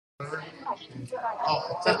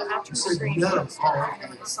Oh, I said no. Oh,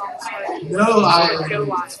 okay. No, I.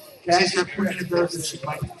 Cassie pointed those that she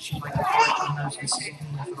might collect those this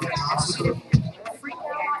evening for the hospital.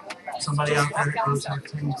 Somebody out there that owes her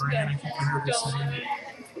 10 grand. If you can hear her saying,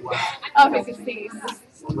 wow.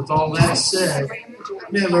 With all that said,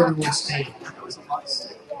 let me have everyone stand.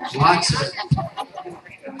 Lots of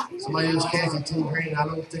somebody owes Kathy 10 grand. I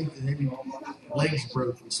don't think that maybe legs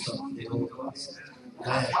broke and stuff. You know,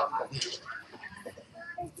 bad.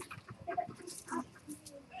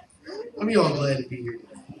 I'm y'all glad to be here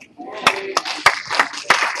today.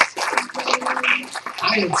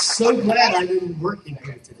 I am so glad I didn't work in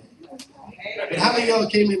here today. But how many of y'all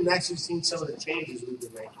came in and actually seen some of the changes we've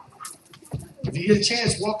been making? If you get a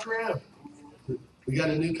chance, walk around. We got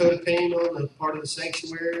a new coat of paint on the part of the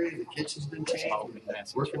sanctuary. The kitchen's been changed. We're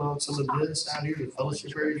working on some of this out here. The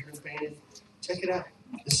fellowship area's been painted. Check it out.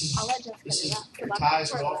 This is our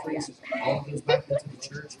tithes and offerings. All goes back into the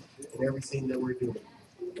church and everything that we're doing.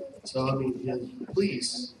 So I mean,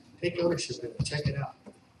 please take ownership of it. Check it out.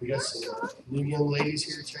 We got some new young ladies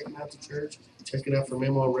here checking out the church. Check it out for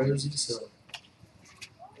Mama Rosie. So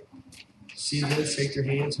see them, shake their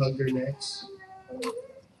hands, hug their necks.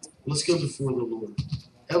 Let's go before the Lord.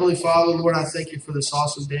 Heavenly Father, Lord, I thank you for this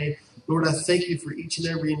awesome day. Lord, I thank you for each and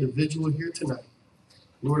every individual here tonight.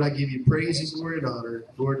 Lord, I give you praise and glory and honor.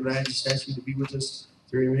 Lord, and I just ask you to be with us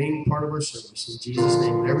the remaining part of our service. In Jesus'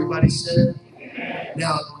 name. And everybody said,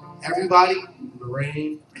 now, everybody,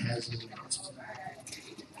 Lorraine has an announcement.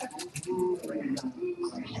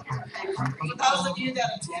 For those of you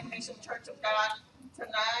that attend Mission Church of God,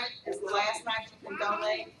 tonight is the last night you can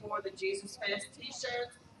donate for the Jesus Fest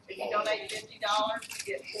t-shirts. If you donate $50, you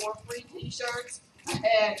get 4 free t-shirts.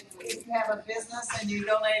 And if you have a business and you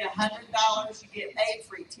donate $100, you get 8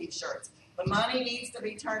 free t-shirts. The money needs to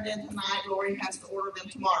be turned in tonight. Lori has to order them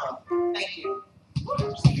tomorrow. Thank you.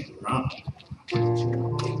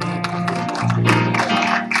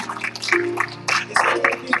 It's going to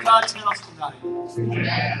be God's house tonight.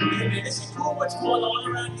 Amen. This is cool what's going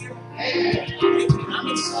on around here. Amen. I'm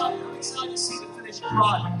excited. I'm excited to see the finished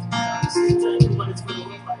product. To see exactly what it's going to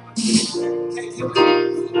look like.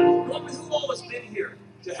 Who all has been here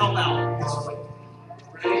to help out this week?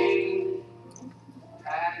 Ray,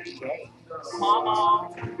 Patty, Mama.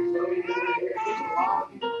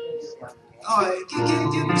 All right, give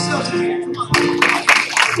yourselves a hand. Come on.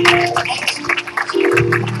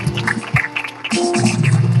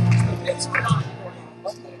 It's right on.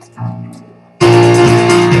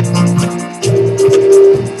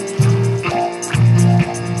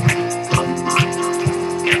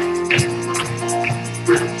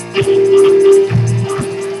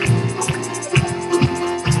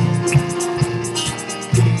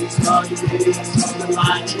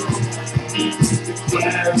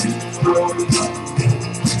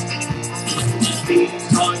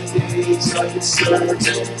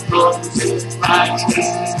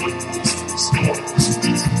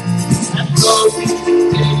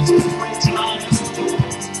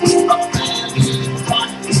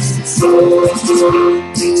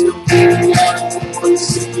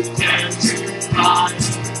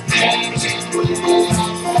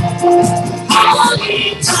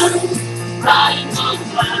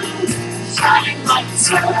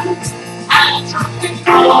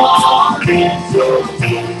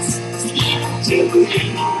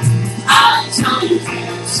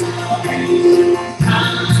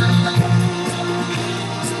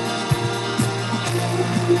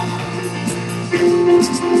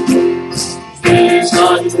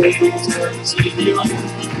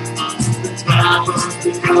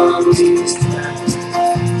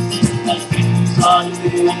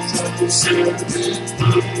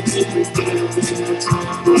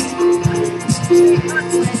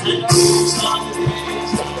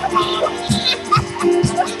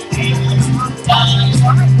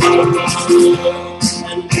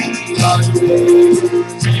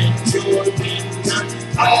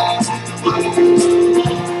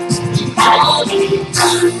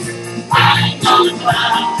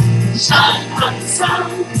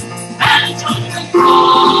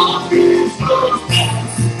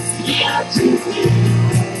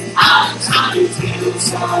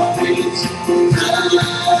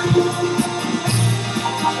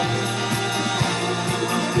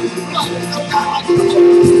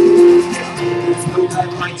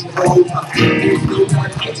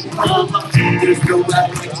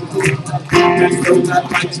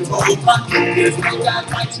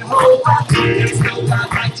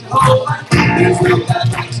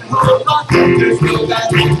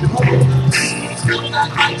 no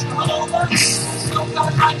God like Jehovah. There's no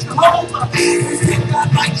God like Jehovah. There's no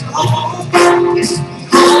God like Jehovah.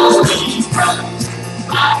 Holy Christ,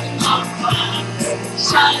 light on fire,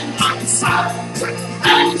 shine like the sun,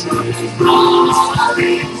 and truly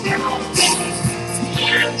glory.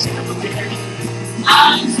 Here to win,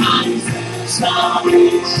 I'm trying to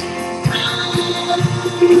salvation.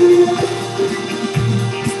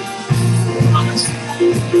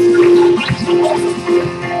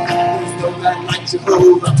 There's no God like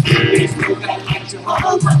Jehovah. There's no God like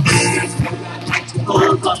Jehovah. There's no God like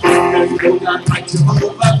Jehovah. There's no God like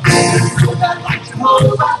Jehovah. There's no God like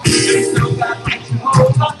Jehovah. There's no God like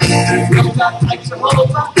Jehovah. There's no God like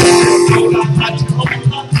Jehovah. There's no God like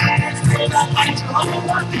Jehovah. There's no God like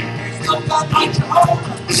Jehovah. There's no God like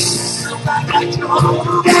Jehovah. There's no God like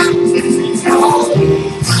Jehovah. He's holy,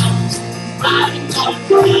 riding on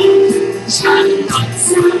fire, shining like the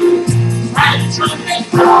sun. And trumpet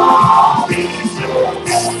calling your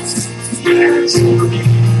voice, here to me.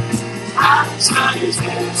 I'm trying to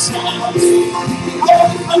sound.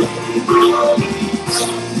 Holy, holy,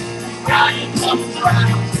 riding on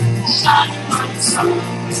fire, shining like the sun.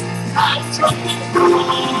 And trumpet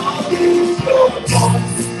calling your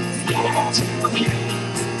voice, here to me.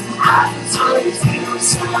 I'm trying to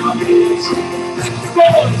sound. Lift your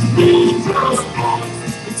voice, lift your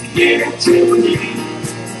voice, it's here to me.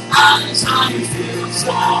 I'm trying to feel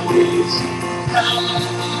salvation.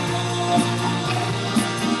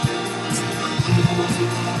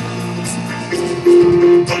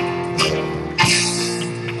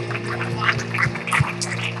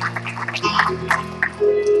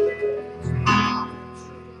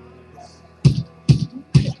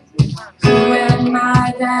 Who am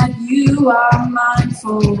I that you are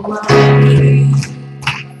mindful of me?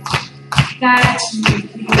 That you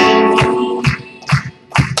hear me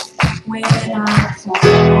when I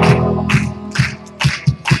fall.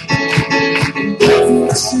 Is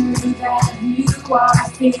it true that you are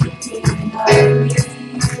thinking of me?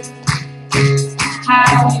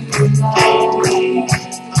 How you love me?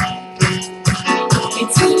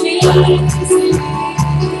 It's amazing.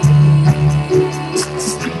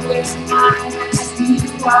 When I ask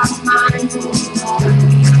you are mindful of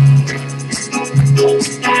me,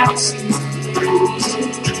 that you hear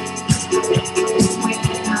me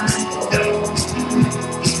when I fall.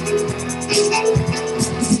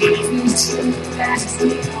 Is it true that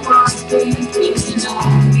you are thinking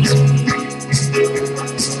of me?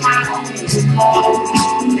 How you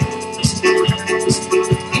love me?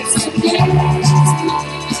 It's amazing.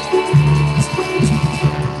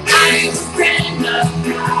 I'm a friend of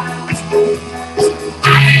God.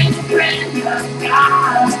 I'm a friend of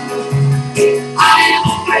God. I'm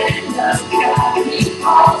a friend of God. He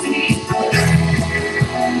calls me friend.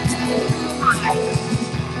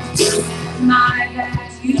 My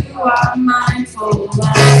that you are mindful of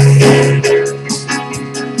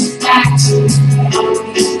that you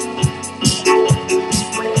know me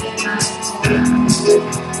when I fall.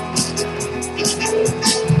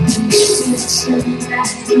 Is it true that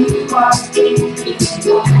you are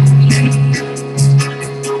thinking of me?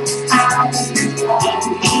 How you love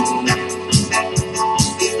me?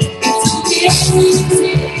 It's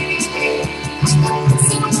amazing.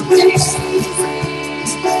 It's amazing.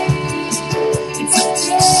 It's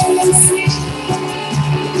amazing.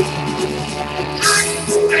 I'm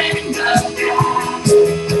a friend of God.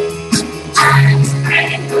 I'm a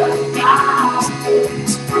friend of God.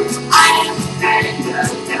 I'm a friend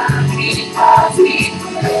of God. He calls me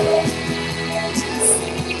friend.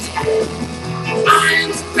 I'm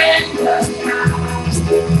a friend of God.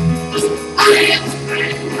 I am a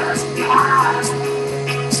friend of God.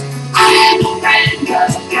 I am a friend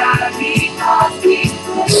of God. He calls me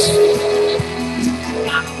friend.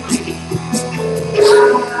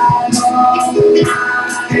 God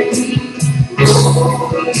Almighty,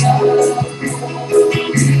 Lord of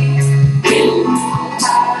glory, you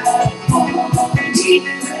have called me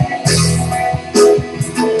friend.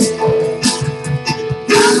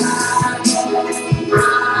 God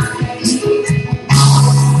Almighty,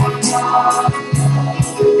 Lord of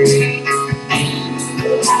glory,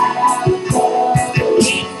 you have called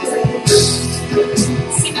me friend.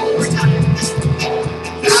 Sing it one more time.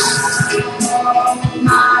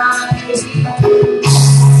 Almighty,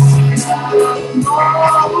 Lord of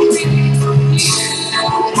glory,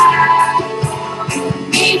 you have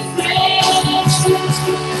me friend.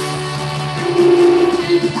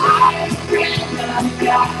 I am a friend of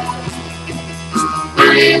God.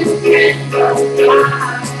 I am a friend of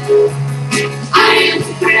God. I am a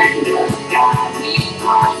friend of God. He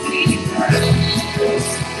calls me friend.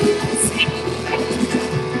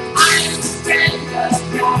 I am a friend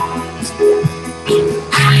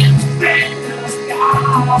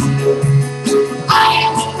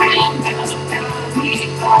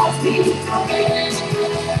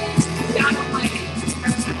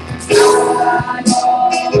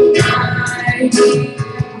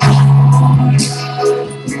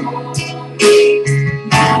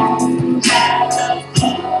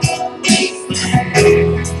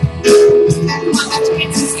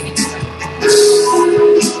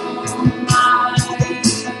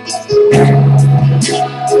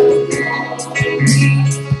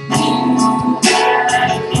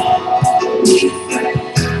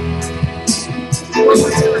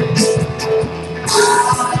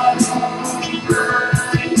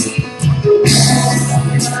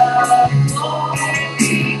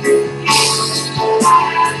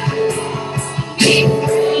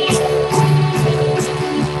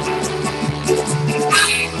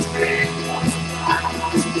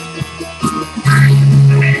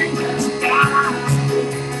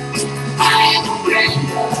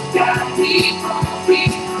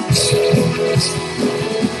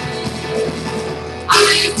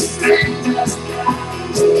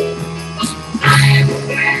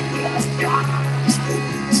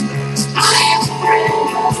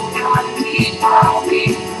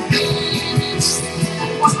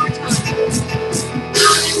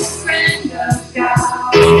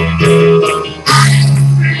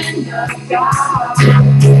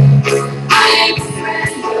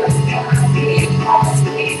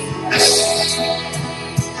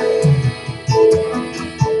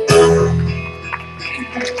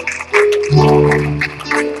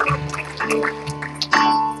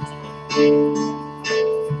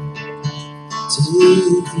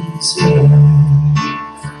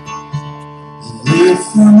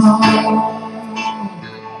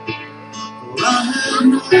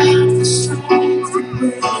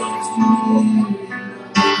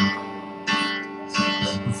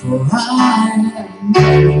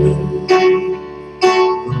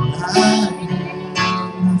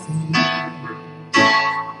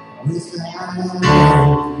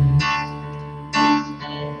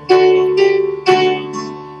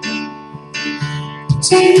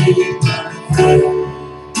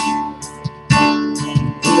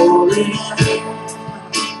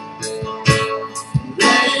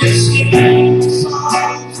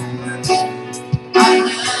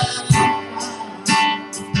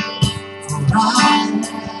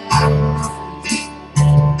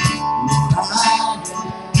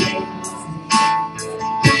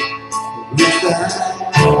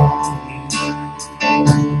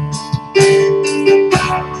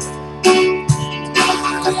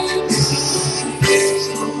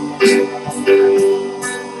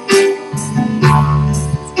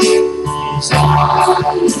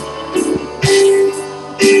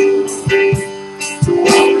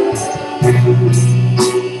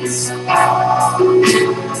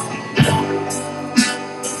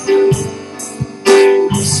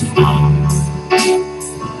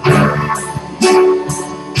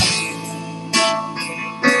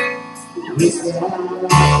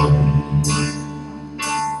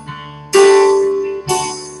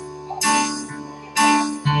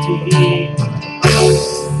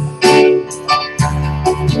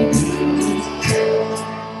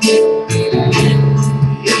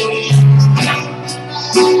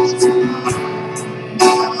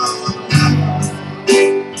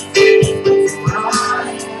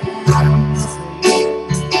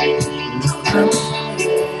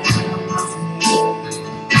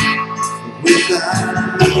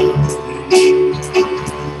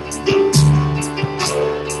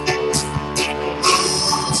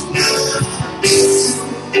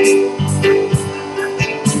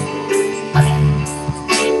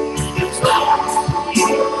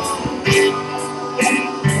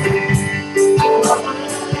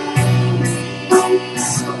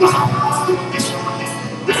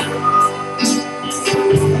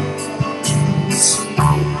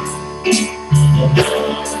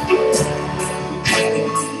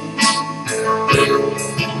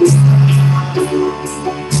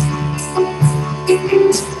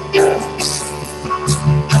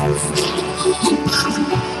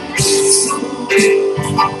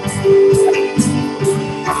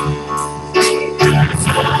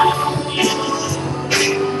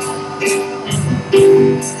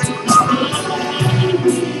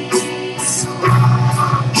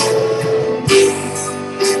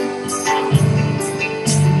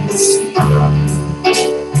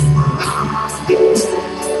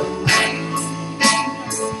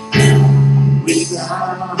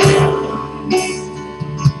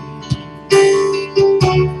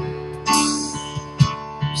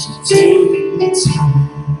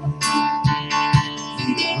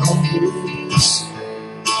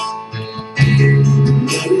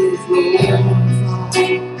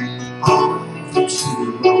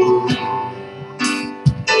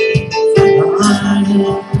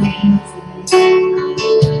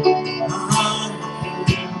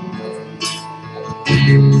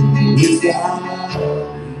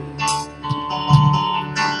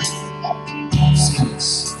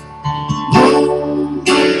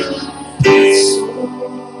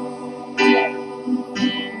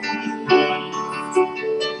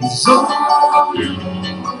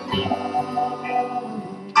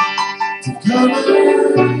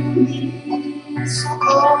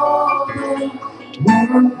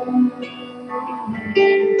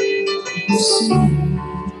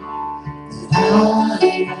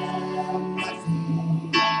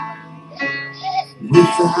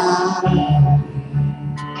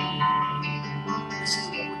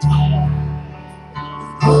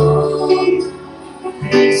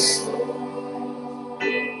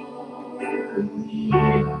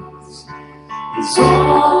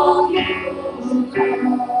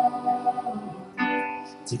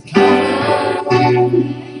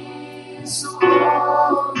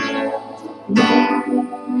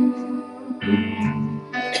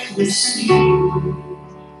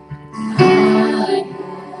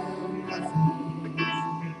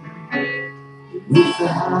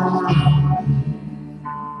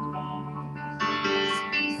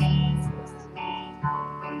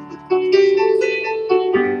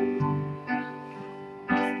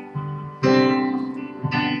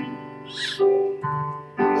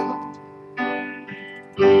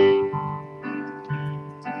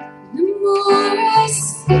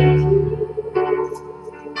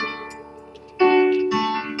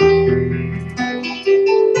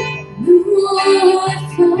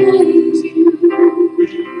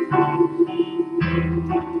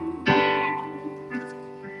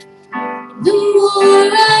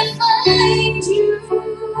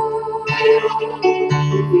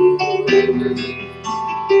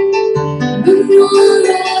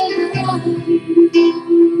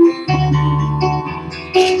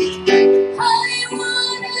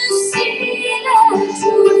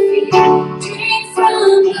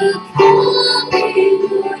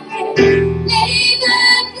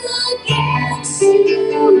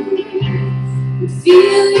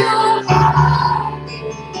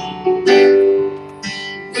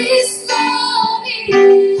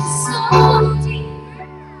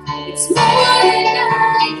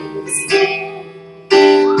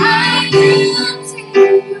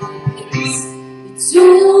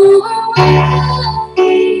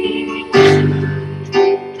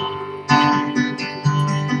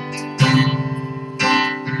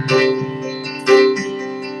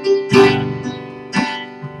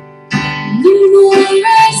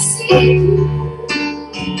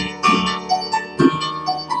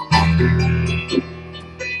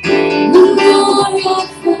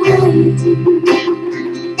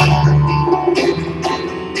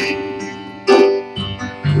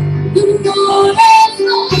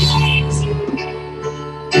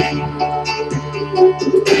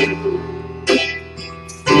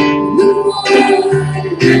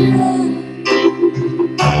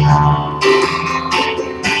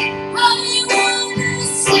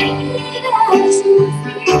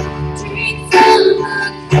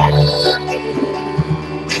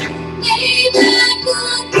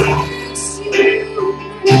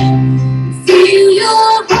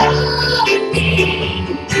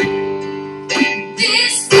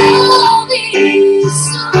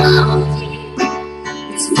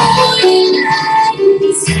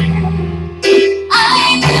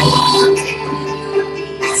I know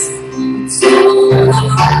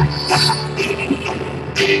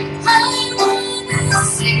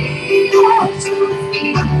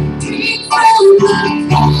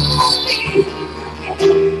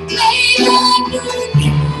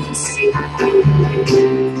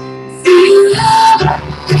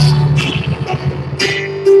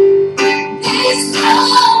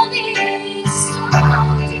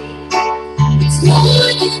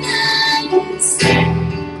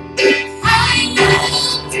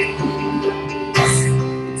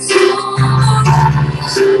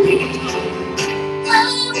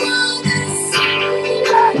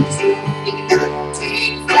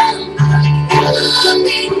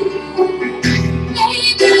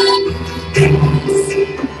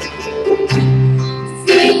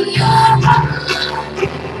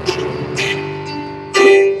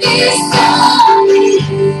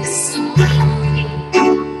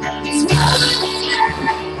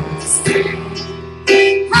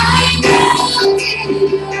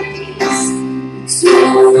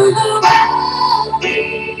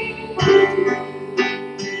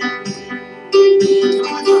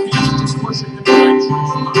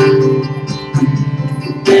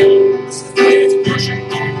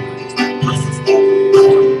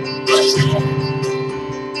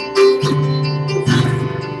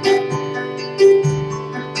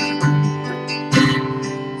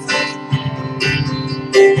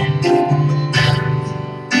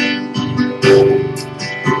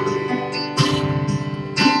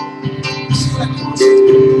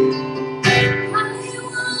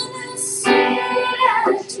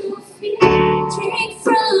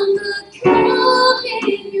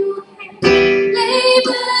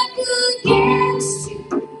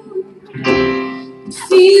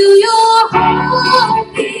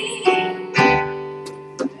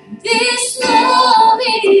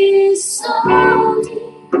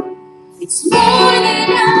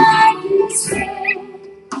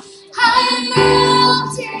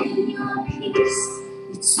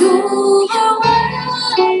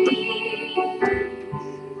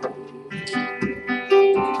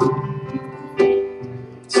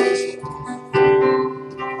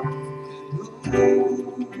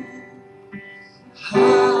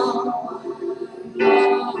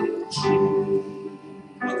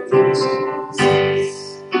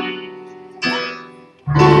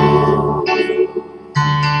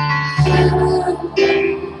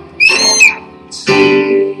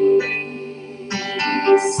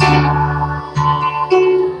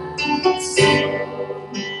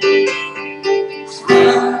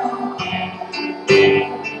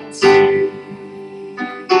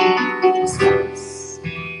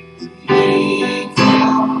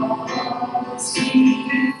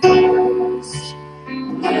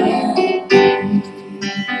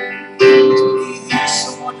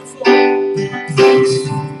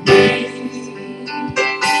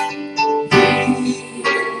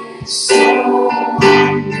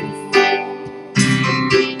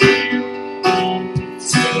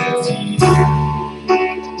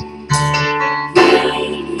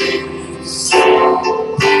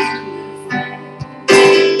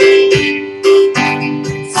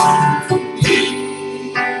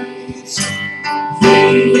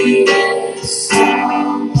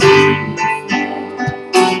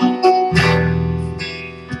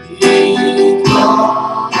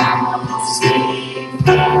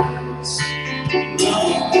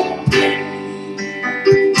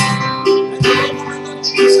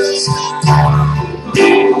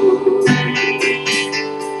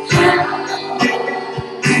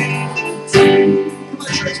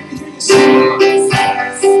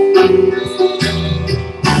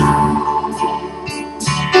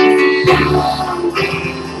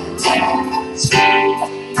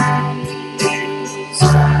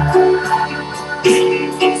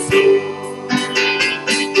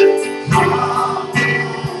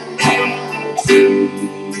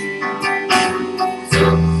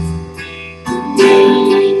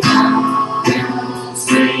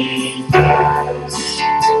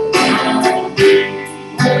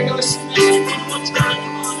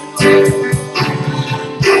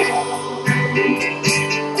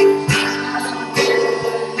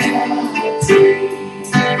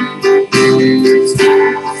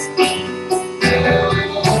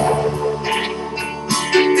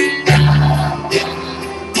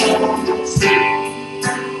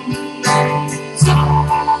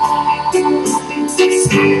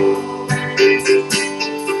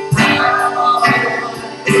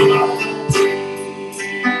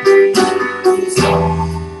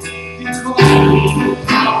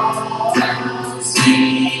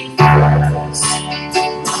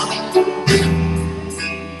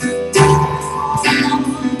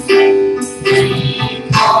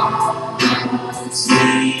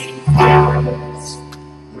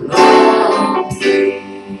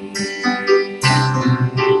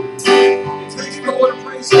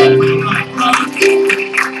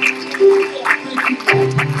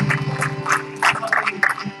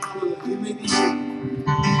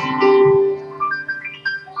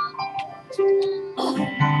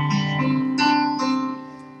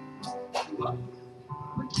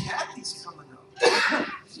Kathy's coming up.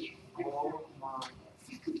 Oh my.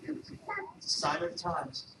 Sign of the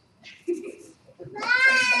times.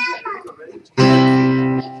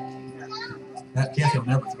 Kathy will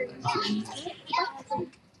never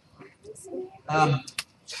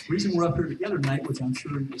reason we're up here together tonight, which I'm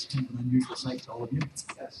sure is kind of an unusual sight to all of you,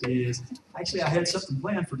 is actually I had something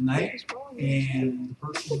planned for tonight, and the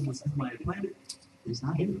person with whom I had planned it is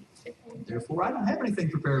not here. Therefore, I don't have anything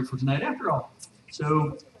prepared for tonight after all.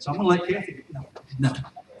 So I'm going to let Kathy. No,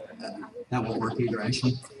 that won't work either,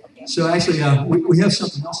 actually. So actually, we have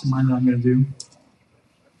something else in mind that I'm going to do.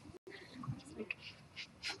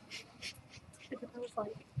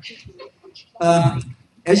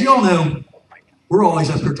 As you all know, we're always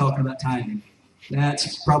up here talking about tithing.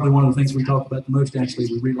 That's probably one of the things we talk about the most, actually.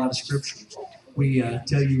 We read a lot of scriptures. We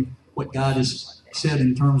tell you what God has said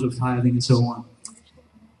in terms of tithing and so on.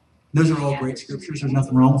 Those are all great scriptures. There's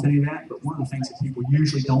nothing wrong with any of that. But one of the things that people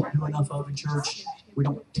usually don't do enough of in church, we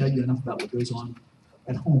don't tell you enough about what goes on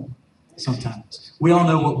at home sometimes. We all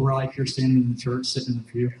know what we're like here standing in the church, sitting in the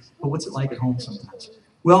pew. But what's it like at home sometimes?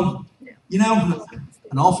 Well, you know,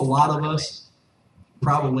 an awful lot of us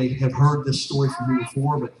probably have heard this story from me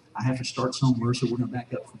before, but I have to start somewhere, so we're going to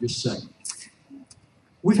back up for just a second.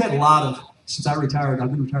 We've had a lot of, since I retired, I've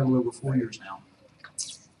been retired a little over 4 years now.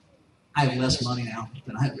 I have less money now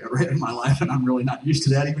than I have ever had in my life, and I'm really not used to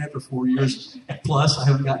that. Even after 4 years plus, I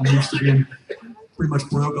haven't gotten used to being pretty much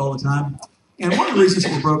broke all the time. And one of the reasons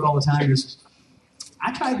we're broke all the time is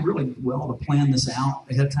I tried really well to plan this out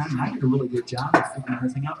ahead of time, and I did a really good job of figuring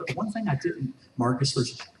everything out. But one thing I didn't, Marcus,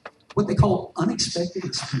 there's what they call unexpected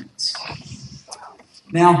expense.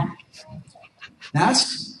 Now that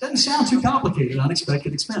doesn't sound too complicated,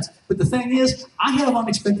 unexpected expense. But the thing is, I have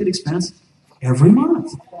unexpected expense every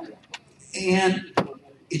month. And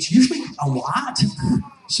it's usually a lot.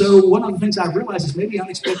 So one of the things I realized is maybe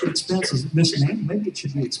unexpected expense is misnamed. Maybe it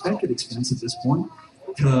should be expected expense at this point,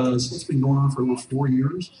 because it's been going on for over 4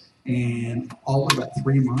 years. And all of about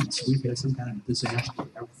 3 months, we've had some kind of disaster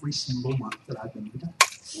every single month that I've been with them.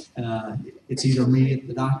 It's either me at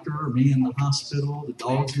the doctor or me in the hospital, the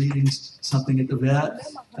dogs needing something at the vet,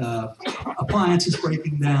 appliances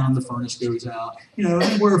breaking down, the furnace goes out.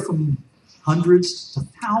 Anywhere from hundreds to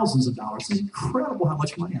thousands of dollars. It's incredible how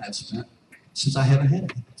much money I've spent since I haven't had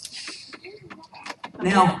it.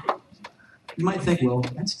 Now, you might think, well,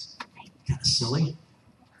 that's kind of silly.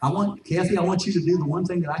 Kathy, I want you to do the one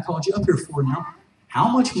thing that I called you up here for now. How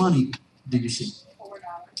much money do you see? $4.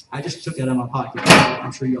 I just took that out of my pocket.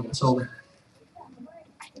 I'm sure you all saw that.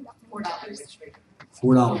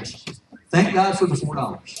 $4. Thank God for the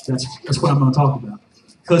 $4. That's what I'm going to talk about.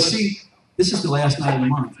 Because, see, this is the last night of the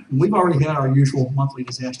month. And we've already had our usual monthly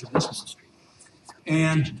disaster this month.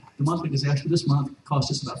 And the monthly disaster this month cost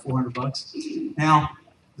us about $400. Now,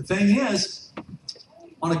 the thing is,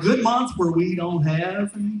 on a good month where we don't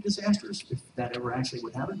have any disasters, if that ever actually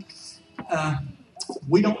would happen,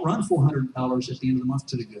 we don't run $400 at the end of the month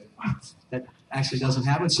to the good. That actually doesn't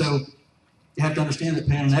happen. So you have to understand that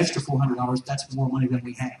paying an extra $400, that's more money than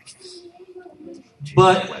we have.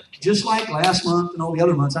 But just like last month and all the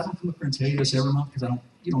other months, I don't come up here and tell you this every month because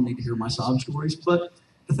you don't need to hear my sob stories. But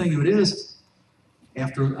the thing of it is,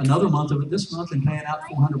 after another month of it this month and paying out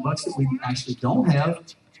 $400 that we actually don't have,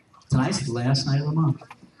 tonight's the last night of the month.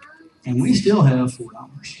 And we still have $4.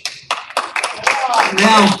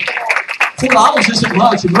 Now, $4 isn't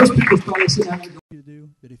much, and most people probably sit down and go, to do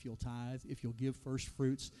that if you'll tithe, if you'll give first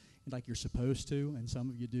fruits like you're supposed to, and some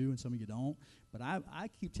of you do and some of you don't. But I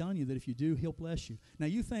keep telling you that if you do, he'll bless you. Now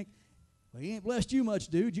you think, well, he ain't blessed you much,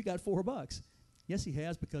 dude. You got $4. Yes, he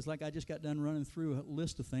has, because like I just got done running through a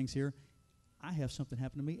list of things here. I have something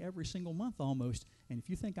happen to me every single month almost. And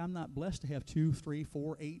if you think I'm not blessed to have $2, $3,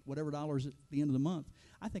 $4, $8, whatever dollars at the end of the month,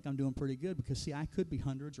 I think I'm doing pretty good, because, see, I could be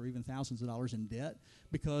hundreds or even thousands of dollars in debt,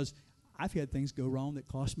 because I've had things go wrong that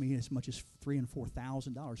cost me as much as $3,000 and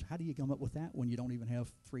 $4,000. How do you come up with that when you don't even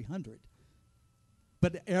have $300?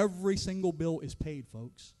 But every single bill is paid,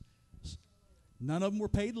 folks. None of them were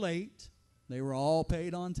paid late. They were all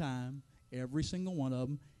paid on time, every single one of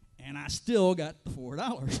them, and I still got the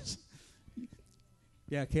 $4.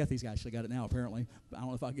 Yeah, Kathy's actually got it now, apparently. I don't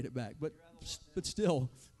know if I'll get it back. But still,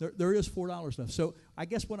 there is $4 left. So I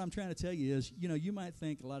guess what I'm trying to tell you is, you might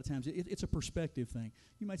think a lot of times it's a perspective thing.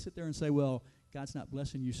 You might sit there and say, well, God's not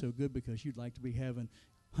blessing you so good because you'd like to be having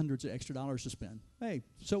hundreds of extra dollars to spend. Hey,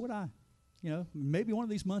 so would I. Maybe one of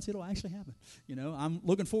these months it'll actually happen. I'm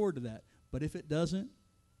looking forward to that. But if it doesn't,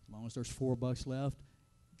 as long as there's $4 left,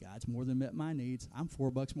 God's more than met my needs. I'm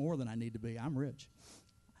 $4 more than I need to be. I'm rich.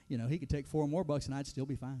 He could take $4 more and I'd still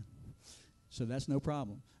be fine. So that's no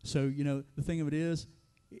problem. So, the thing of it is,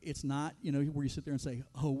 it's not, where you sit there and say,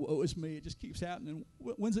 oh, woe is me, it just keeps happening.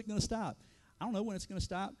 When's it going to stop? I don't know when it's going to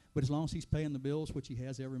stop, but as long as he's paying the bills, which he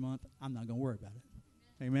has every month, I'm not going to worry about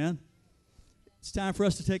it. Amen? It's time for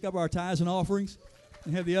us to take up our tithes and offerings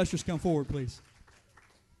and have the ushers come forward, please.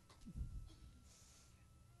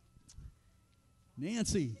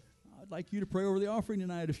 Nancy, I'd like you to pray over the offering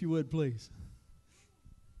tonight, if you would, please.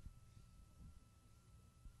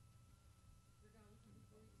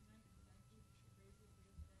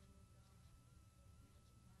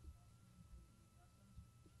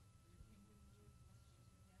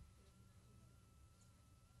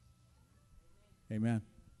 Amen.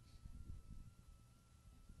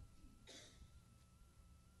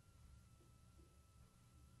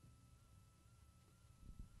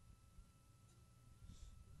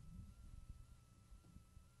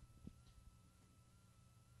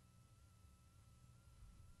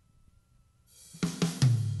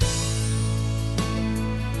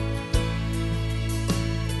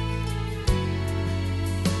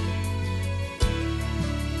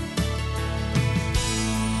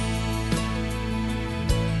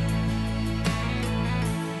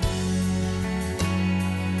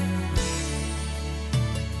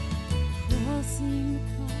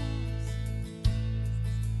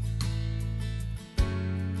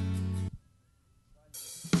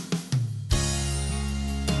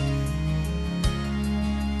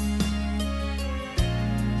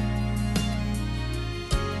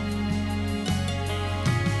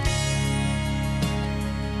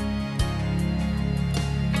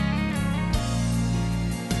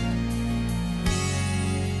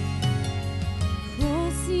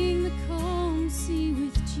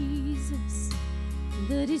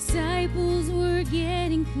 The disciples were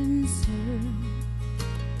getting concerned.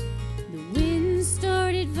 The wind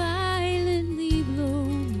started violent.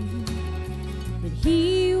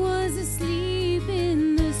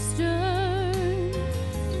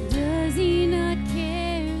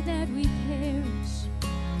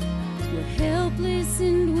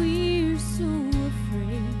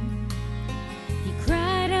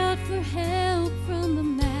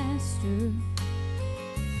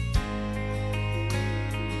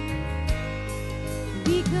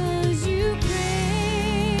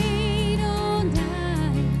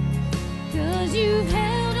 you've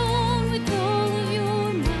held on with all of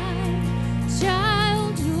your might.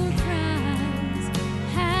 Child, your cries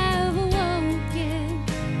have awoken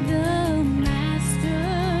the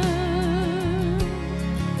Master.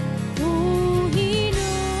 Oh, he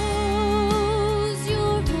knows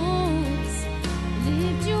your voice.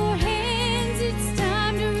 Lift your hands, it's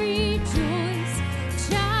time to rejoice.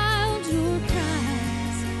 Child, your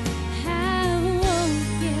cries have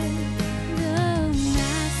awoken the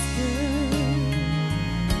Master.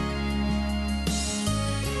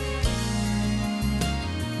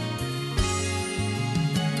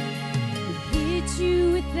 Hit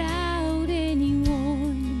you without any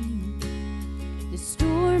warning. The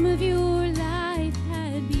storm of your life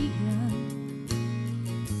had begun.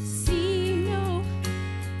 See no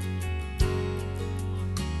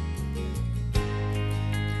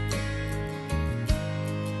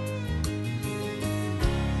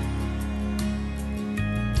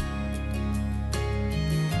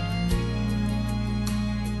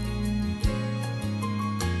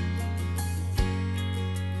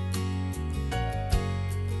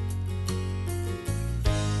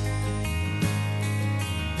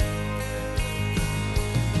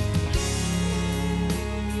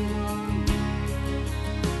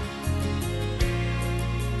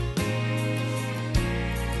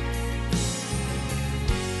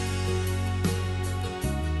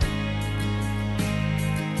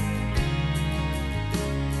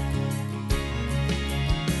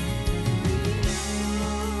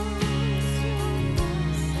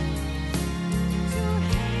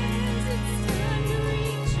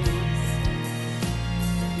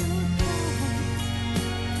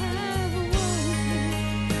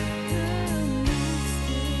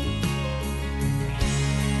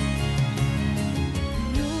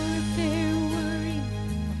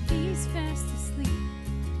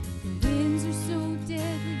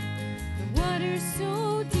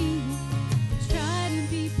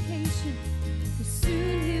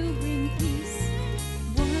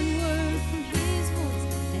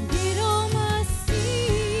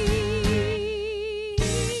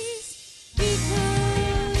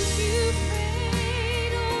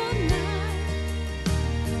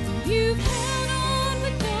you've held on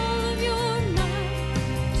with all of your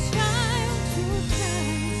might. Child, your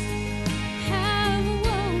cries have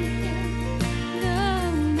awoken the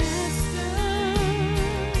Master.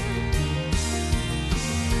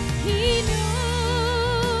 He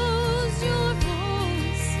knows your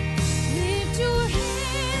voice. Lift your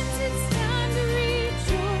hands, it's time to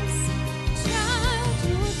rejoice. Child,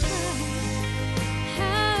 your cries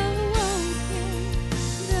have awoken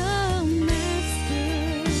the Master.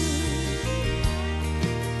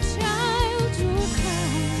 Child, your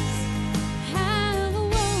cries have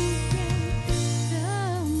awoken the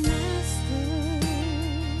Master.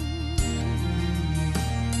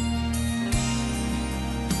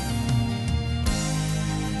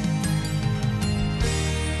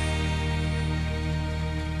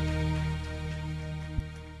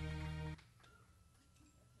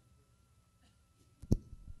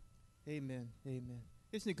 Amen. Amen.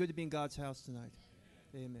 Isn't it good to be in God's house tonight?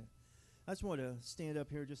 Amen. I just want to stand up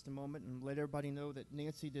here just a moment and let everybody know that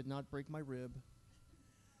Nancy did not break my rib,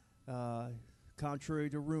 contrary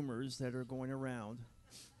to rumors that are going around.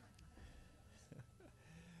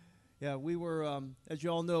 Yeah, we were, as you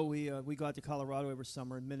all know, we got to Colorado every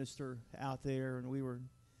summer and minister out there, and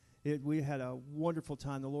we had a wonderful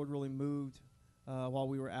time. The Lord really moved while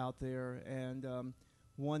we were out there, and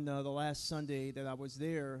the last Sunday that I was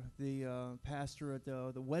there, the pastor at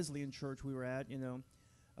the Wesleyan church we were at,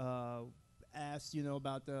 asked,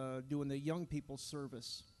 about doing the young people's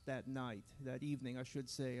service that evening, I should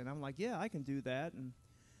say. And I'm like, yeah, I can do that. And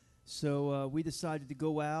so we decided to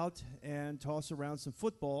go out and toss around some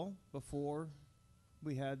football before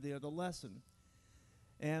we had the lesson.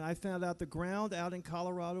 And I found out the ground out in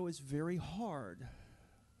Colorado is very hard.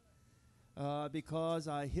 Because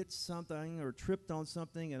I hit something or tripped on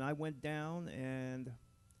something and I went down and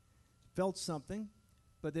felt something,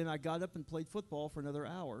 but then I got up and played football for another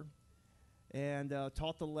hour and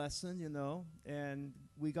taught the lesson, and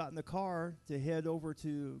we got in the car to head over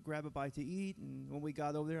to grab a bite to eat, and when we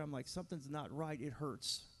got over there, I'm like, something's not right, it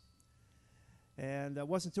hurts. And it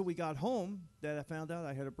wasn't until we got home that I found out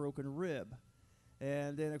I had a broken rib,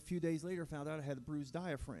 and then a few days later found out I had a bruised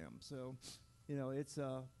diaphragm, so...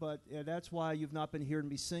 but that's why you've not been hearing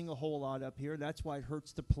me sing a whole lot up here. That's why it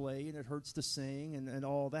hurts to play and it hurts to sing and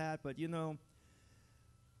all that. But,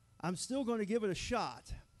 I'm still going to give it a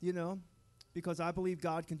shot, because I believe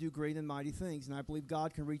God can do great and mighty things. And I believe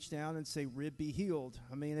God can reach down and say, rib be healed.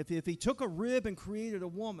 I mean, if he took a rib and created a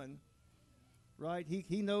woman, right?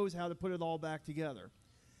 He knows how to put it all back together.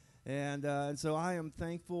 And so I am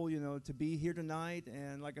thankful, to be here tonight.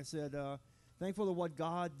 And like I said, thankful to what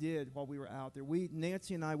God did while we were out there.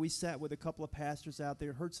 Nancy and I, we sat with a couple of pastors out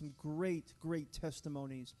there, heard some great, great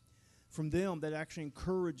testimonies from them that actually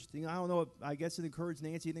encouraged. I don't know, I guess it encouraged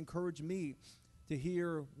Nancy, it encouraged me to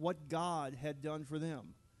hear what God had done for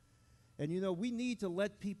them. And, we need to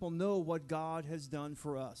let people know what God has done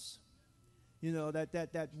for us.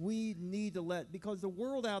 That we need to because the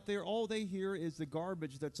world out there, all they hear is the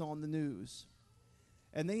garbage that's on the news.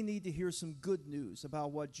 And they need to hear some good news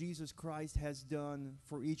about what Jesus Christ has done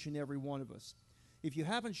for each and every one of us. If you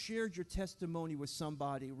haven't shared your testimony with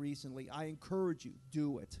somebody recently, I encourage you,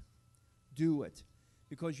 do it. Do it.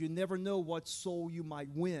 Because you never know what soul you might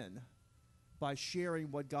win by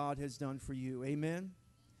sharing what God has done for you. Amen?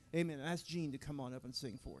 Amen. Ask Gene to come on up and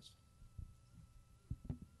sing for us.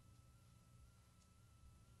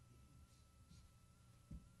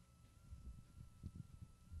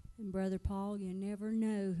 And Brother Paul, you never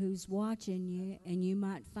know who's watching you, and you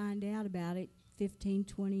might find out about it 15,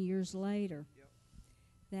 20 years later. Yep.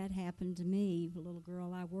 That happened to me, the little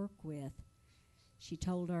girl I work with. She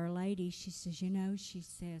told Our Lady, she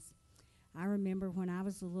says, I remember when I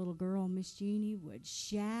was a little girl, Miss Jeannie would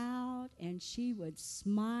shout, and she would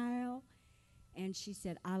smile, and she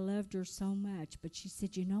said, I loved her so much. But she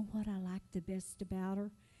said, you know what I liked the best about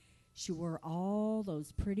her? She wore all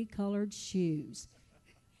those pretty colored shoes.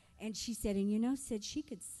 And she said, said she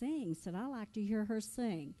could sing. Said, I like to hear her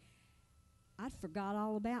sing. I forgot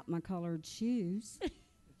all about my colored shoes. But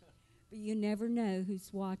you never know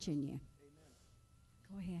who's watching you. Amen.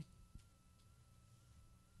 Go ahead.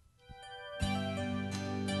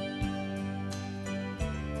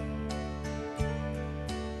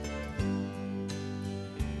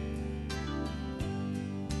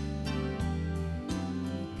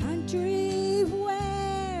 Country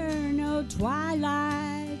where no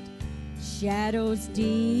twilight shadows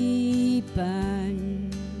deepen,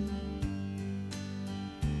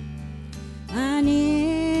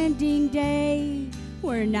 unending day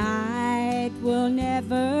where night will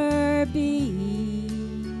never be,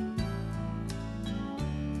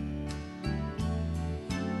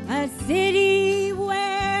 a city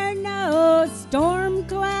where no storm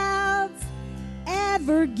clouds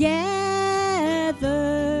ever gather.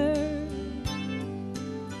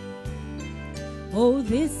 Oh,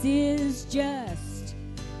 this is just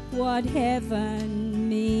what heaven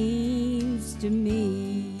means to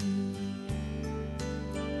me.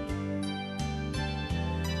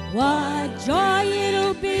 What joy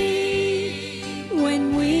it'll be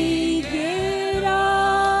when we get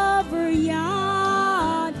over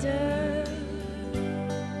yonder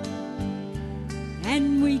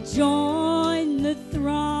and we join the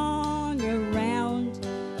throng around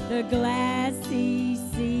the glassy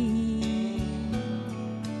sea.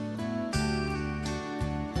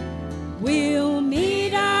 We'll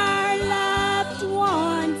meet our loved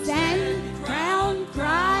ones and crown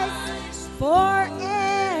Christ forever.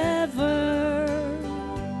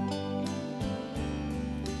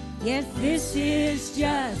 Yes, this is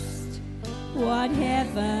just what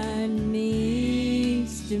heaven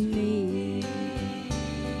means to me.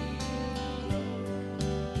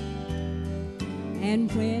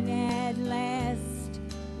 And when at last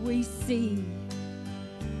we see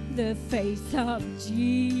the face of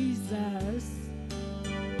Jesus,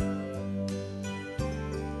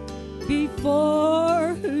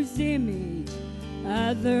 before whose image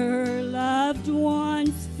other loved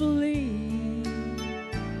ones flee,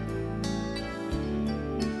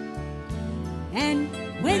 and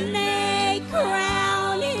when they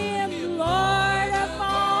crown him Lord of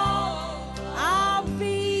all, I'll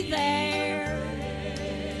be there.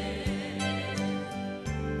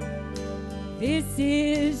 This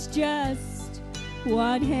is just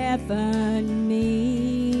what heaven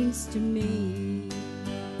means to me.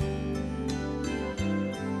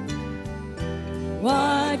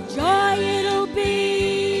 What joy it'll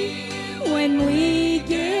be when we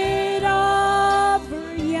get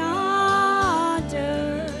over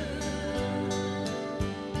yonder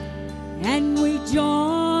and we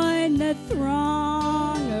join the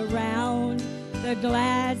throng around the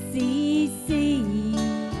glassy sea.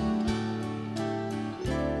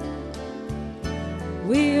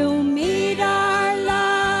 We'll meet our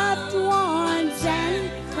loved ones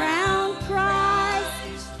and crown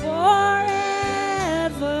Christ forever.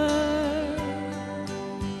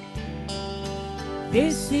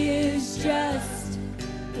 This is just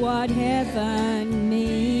what heaven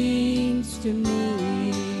means to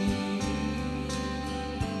me.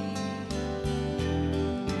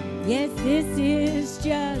 Yes, this is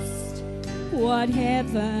just what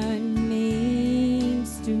heaven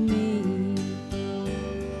means to me.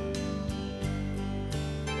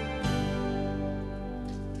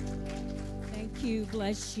 Thank you.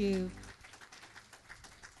 Bless you.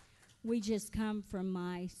 We just come from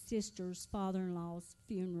my sister's father-in-law's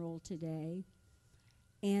funeral today.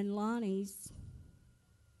 And Lonnie's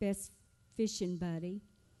best fishing buddy,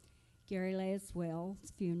 Gary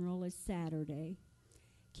Laswell's funeral is Saturday.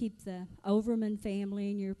 Keep the Overman family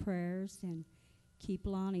in your prayers, and keep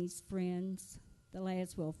Lonnie's friends, the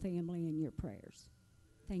Laswell family, in your prayers.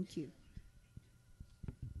 Thank you.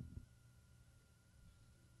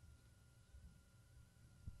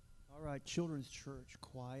 All right, Children's Church,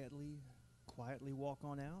 quietly walk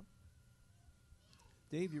on out.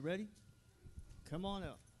 Dave, you ready? Come on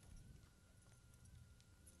up.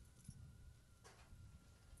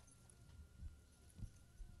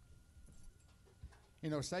 You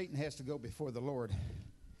know, Satan has to go before the Lord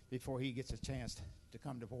before he gets a chance to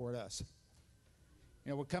come toward us.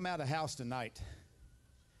 You know, we come out of the house tonight.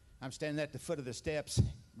 I'm standing at the foot of the steps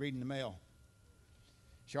reading the mail.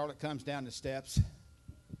 Charlotte comes down the steps.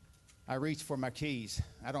 I reached for my keys.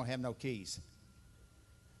 I don't have no keys.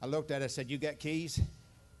 I looked at her and said, "You got keys?"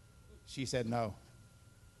 She said, "No."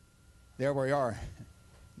 There we are,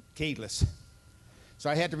 keyless. So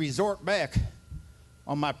I had to resort back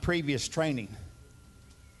on my previous training.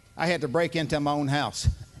 I had to break into my own house.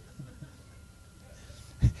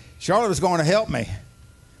 Charlotte was going to help me.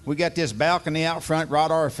 We got this balcony out front,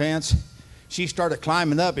 radar fence. She started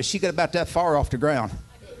climbing up, and she got about that far off the ground.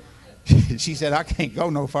 She said, "I can't go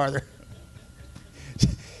no farther."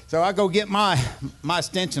 So I go get my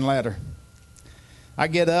extension ladder. I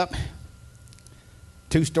get up,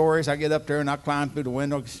 2 stories. I get up there, and I climb through the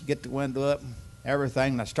window, get the window up,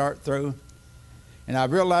 everything, and I start through. And I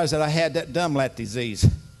realized that I had that Dunlap disease.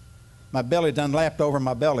 My belly done lapped over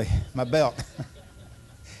my belly, my belt.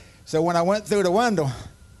 So when I went through the window,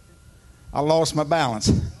 I lost my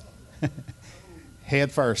balance.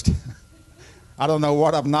 Head first. I don't know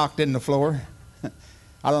what I've knocked in the floor.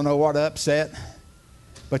 I don't know what upset.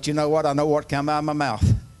 But you know what? I know what came out of my mouth.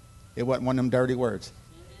 It wasn't one of them dirty words.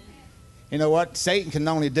 You know what? Satan can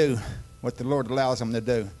only do what the Lord allows him to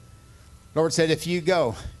do. The Lord said, if you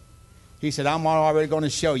go, he said, I'm already going to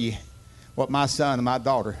show you what my son and my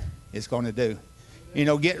daughter is going to do. You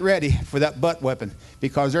know, get ready for that butt weapon,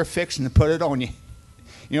 because they're fixing to put it on you.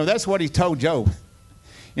 You know, that's what he told Job.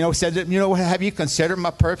 You know, he said, you know, have you considered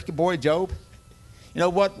my perfect boy Job? You know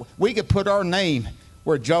what? We could put our name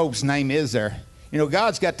where Job's name is there. You know,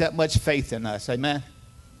 God's got that much faith in us. Amen.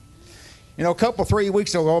 You know, 3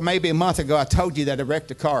 weeks ago, maybe a month ago, I told you that I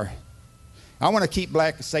wrecked a car. I want to keep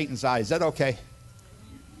black as Satan's eyes. Is that okay?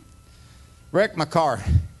 Wrecked my car.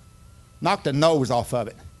 Knocked the nose off of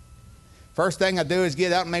it. First thing I do is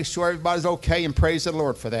get out and make sure everybody's okay and praise the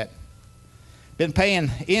Lord for that. Been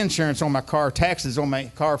paying insurance on my car, taxes on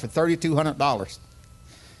my car for $3,200.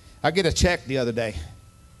 I get a check the other day.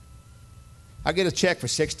 I get a check for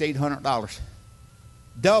 $6,800.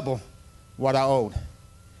 Double what I owed.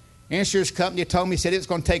 Insurance company told me, said it was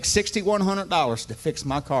going to take $6,100 to fix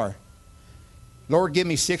my car. Lord, give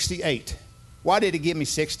me $68. Why did he give me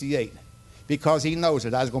 $68? Because he knows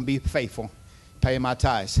that I was going to be faithful, paying my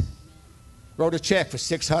tithes. Wrote a check for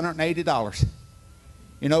 $680.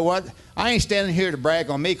 You know what? I ain't standing here to brag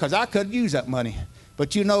on me, because I could use that money.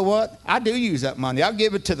 But you know what? I do use that money. I'll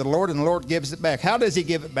give it to the Lord, and the Lord gives it back. How does he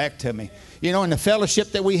give it back to me? You know, in the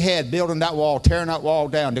fellowship that we had, building that wall, tearing that wall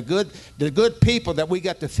down, the good people that we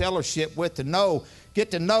got to fellowship with,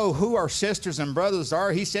 get to know who our sisters and brothers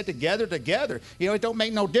are. He said to gather together. You know, it don't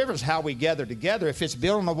make no difference how we gather together, if it's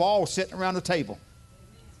building a wall, sitting around a table,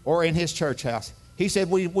 or in his church house. He said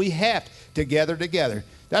we have to gather together.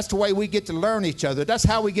 That's the way we get to learn each other. That's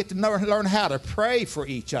how we get to learn how to pray for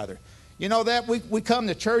each other. You know that we come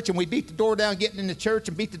to church and we beat the door down getting into church,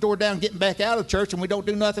 and beat the door down getting back out of church, and we don't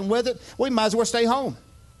do nothing with it. We might as well stay home.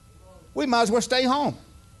 We might as well stay home.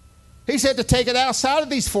 He said to take it outside of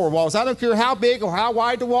these 4 walls. I don't care how big or how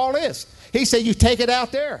wide the wall is. He said you take it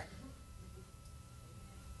out there.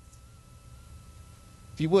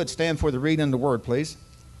 If you would, stand for the reading of the word, please.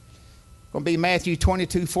 It's going to be Matthew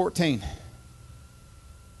 22:14.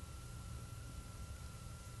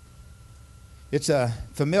 It's a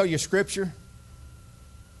familiar scripture.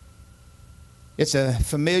 It's a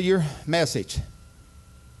familiar message.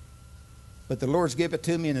 But the Lord's given it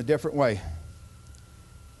to me in a different way.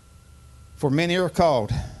 For many are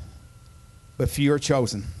called, but few are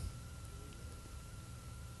chosen.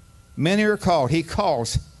 Many are called. He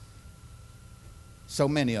calls so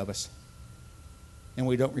many of us, and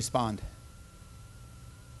we don't respond.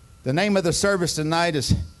 The name of the service tonight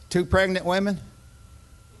is 2 pregnant women,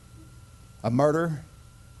 a murderer,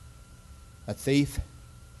 a thief,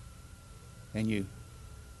 and you.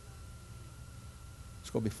 Let's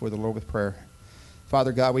go before the Lord with prayer.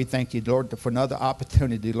 Father God, we thank you, Lord, for another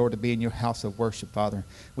opportunity, Lord, to be in your house of worship, Father.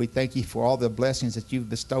 We thank you for all the blessings that you've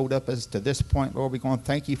bestowed up us to this point, Lord. We're going to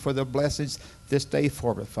thank you for the blessings this day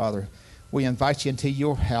forward, Father. We invite you into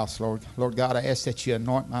your house, Lord. Lord God, I ask that you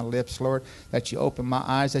anoint my lips, Lord, that you open my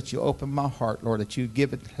eyes, that you open my heart, Lord, that you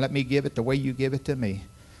give it, let me give it the way you give it to me.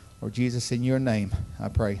 Lord Jesus, in your name, I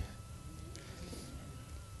pray.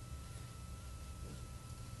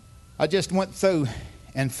 I just went through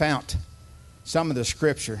and found some of the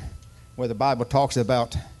scripture where the Bible talks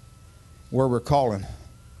about where we're calling.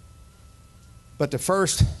 But the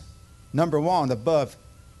first, number one, above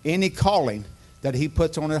any calling that he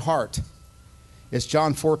puts on his heart is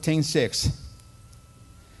John 14:6.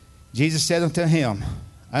 Jesus said unto him,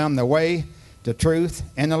 I am the way, the truth,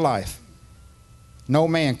 and the life. No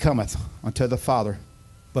man cometh unto the Father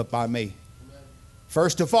but by me. Amen.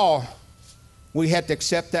 First of all, we have to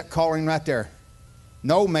accept that calling right there.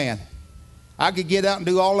 No man. I could get out and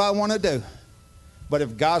do all I want to do, but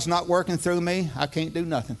if God's not working through me, I can't do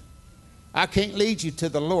nothing. I can't lead you to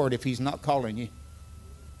the Lord if he's not calling you.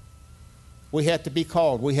 We have to be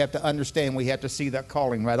called. We have to understand. We have to see that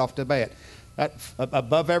calling right off the bat. That,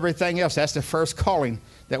 above everything else, that's the first calling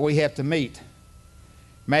that we have to meet.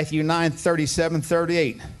 Matthew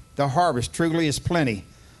 9:37-38. The harvest truly is plenty,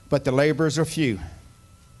 but the laborers are few.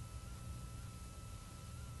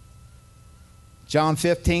 John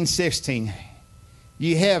 15:16.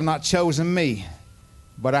 Ye have not chosen me,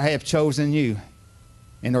 but I have chosen you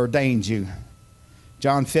and ordained you.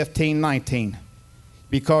 John 15:19.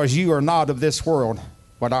 Because you are not of this world,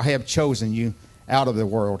 but I have chosen you out of the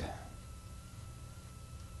world.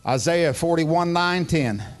 Isaiah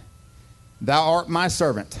 41:9-10. Thou art my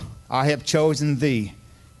servant. I have chosen thee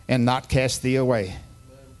and not cast thee away.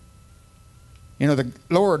 Amen. You know, the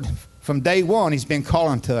Lord, from day one, he's been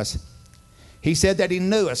calling to us. He said that he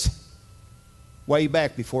knew us way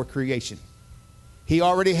back before creation. He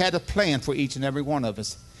already had a plan for each and every one of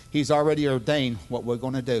us. He's already ordained what we're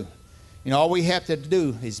going to do. You know, all we have to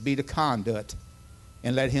do is be the conduit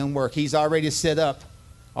and let him work. He's already set up.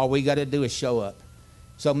 All we got to do is show up.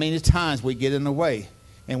 So many times we get in the way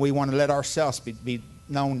and we want to let ourselves be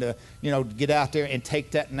known to, you know, get out there and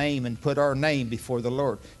take that name and put our name before the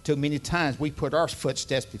Lord. Too many times we put our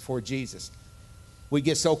footsteps before Jesus. We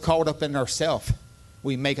get so caught up in ourselves.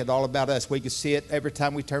 We make it all about us. We can see it every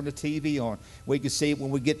time we turn the TV on. We can see it when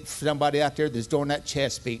we get somebody out there that's doing that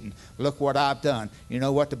chest beating. Look what I've done. You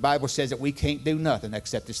know what? The Bible says that we can't do nothing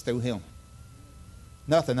except it's through him.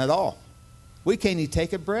 Nothing at all. We can't even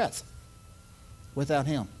take a breath without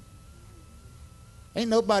him. Ain't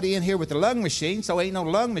nobody in here with a lung machine, so ain't no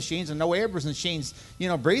lung machines and no air machines, you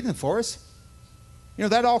know, breathing for us. You know,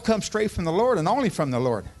 that all comes straight from the Lord and only from the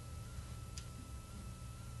Lord.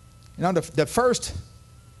 You know, the first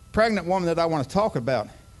pregnant woman that I want to talk about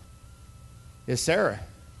is Sarah.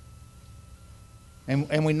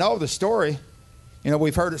 And we know the story. You know,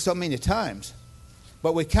 we've heard it so many times.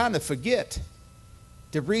 But we kind of forget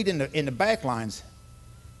to read in the back lines.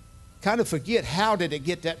 Kind of forget, how did it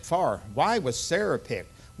get that far? Why was Sarah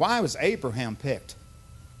picked? Why was Abraham picked?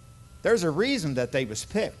 There's a reason that they was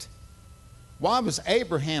picked. Why was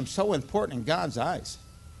Abraham so important in God's eyes?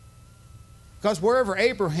 Because wherever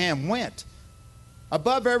Abraham went,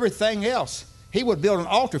 above everything else, he would build an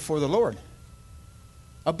altar for the Lord.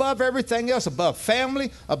 Above everything else, above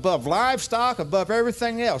family, above livestock, above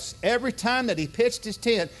everything else. Every time that he pitched his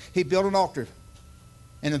tent, he built an altar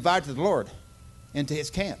and invited the Lord into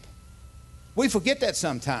his camp. We forget that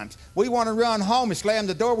sometimes. We want to run home and slam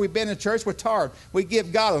the door. We've been in church, we're tired. We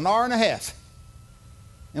give God an hour and a half,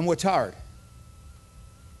 and we're tired.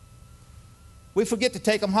 We forget to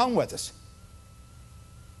take them home with us.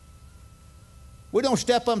 We don't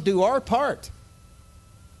step up and do our part.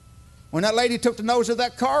 When that lady took the nose of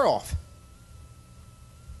that car off,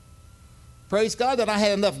 praise God that I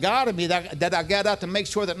had enough God in me that I got out to make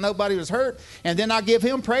sure that nobody was hurt. And then I give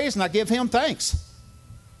him praise and I give him thanks.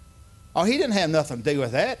 Oh, he didn't have nothing to do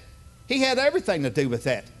with that. He had everything to do with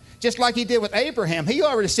that. Just like he did with Abraham. He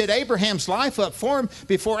already set Abraham's life up for him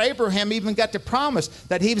before Abraham even got the promise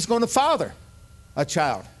that he was going to father a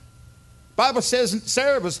child. The Bible says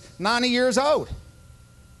Sarah was 90 years old.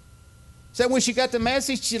 So when she got the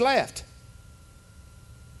message, she left.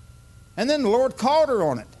 And then the Lord called her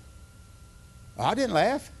on it. Oh, I didn't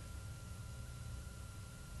laugh.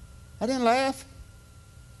 I didn't laugh.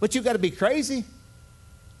 But you got to be crazy.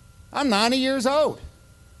 I'm 90 years old.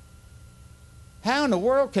 How in the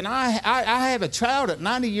world can I have a child at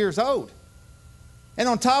 90 years old? And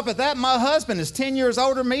on top of that, my husband is 10 years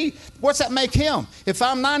older than me. What's that make him? If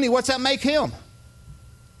I'm 90, what's that make him?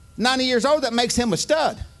 90 years old, that makes him a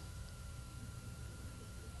stud.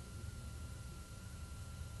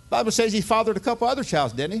 Bible says he fathered a couple other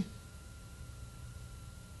childs, didn't he?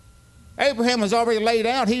 Abraham was already laid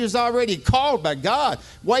out. He was already called by God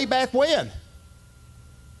way back when.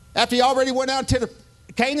 After he already went out to the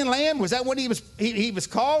Canaan land, was that when he was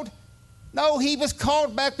called? No, he was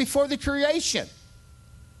called back before the creation.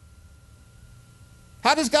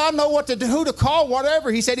 How does God know what to do, who to call,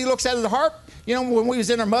 whatever? He said he looks at the heart. You know, when we was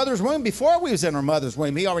in our mother's womb, before we was in our mother's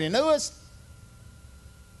womb, he already knew us.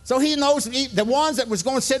 So he knows the ones that was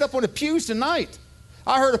going to sit up on the pews tonight.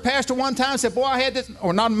 I heard a pastor one time say, boy, I had this,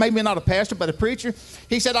 or not, maybe not a pastor, but a preacher.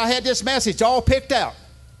 He said, I had this message all picked out.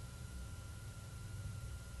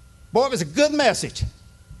 Boy, it was a good message.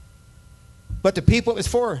 But the people it was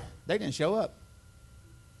for, they didn't show up.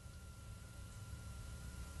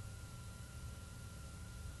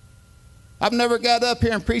 I've never got up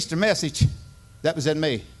here and preached a message that was in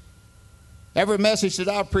me. Every message that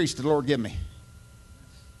I preached, the Lord give me.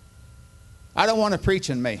 I don't want to preach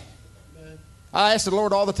in me. I ask the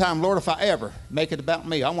Lord all the time, Lord, if I ever make it about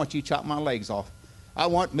me, I want you to chop my legs off. I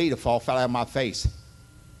want me to fall flat out of my face.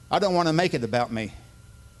 I don't want to make it about me.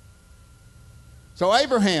 So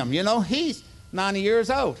Abraham, you know, he's 90 years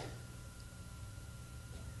old.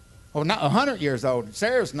 Or not 100 years old.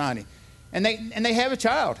 Sarah's 90. And they have a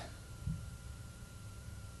child.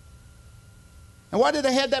 And why did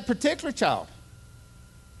they have that particular child?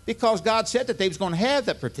 Because God said that they was going to have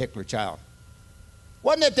that particular child.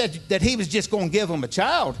 Wasn't it that he was just going to give them a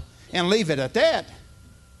child and leave it at that?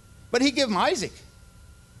 But he gave them Isaac.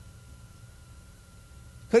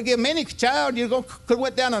 Could give them any child. You could have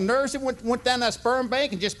went down a nurse and went down that sperm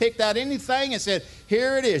bank and just picked out anything and said,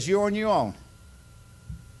 here it is, you're on your own.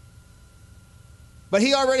 But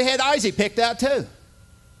he already had Isaac picked out too.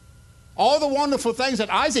 All the wonderful things that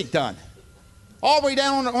Isaac done. All the way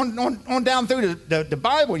down on down through the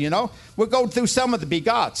Bible, you know. We'll go through some of the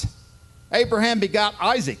begots. Abraham begot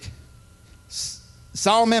Isaac.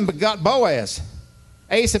 Solomon begot Boaz.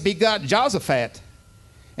 Asa begot Josaphat.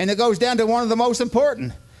 And it goes down to one of the most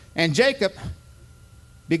important. And Jacob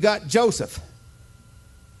begot Joseph,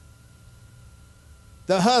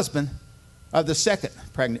 the husband of the second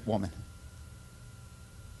pregnant woman.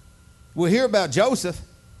 We'll hear about Joseph.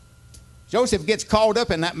 Joseph gets called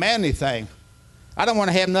up in that manly thing. I don't want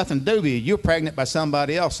to have nothing to do with you. You're pregnant by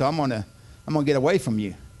somebody else, so I'm gonna get away from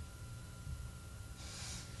you.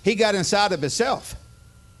 He got inside of himself.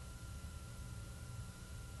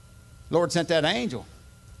 Lord sent that angel,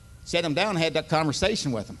 set him down and had that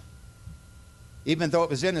conversation with him. Even though it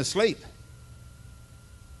was in his sleep.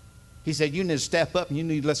 He said, you need to step up and you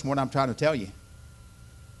need to listen to what I'm trying to tell you.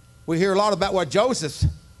 We hear a lot about what Joseph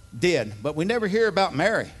did, but we never hear about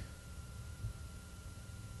Mary.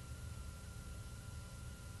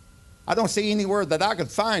 I don't see any word that I could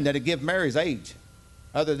find that would give Mary's age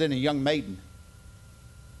other than a young maiden.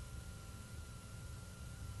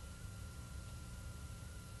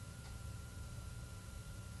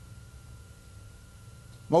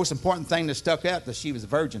 Most important thing that stuck out that she was a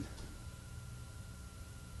virgin.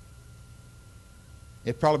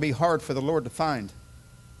 It'd probably be hard for the Lord to find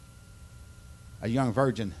a young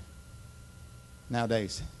virgin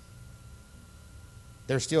nowadays.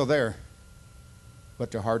 They're still there,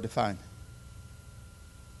 but they're hard to find.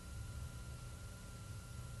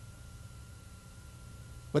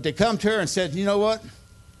 But they come to her and said, you know what?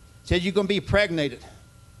 Said you're going to be impregnated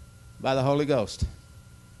by the Holy Ghost.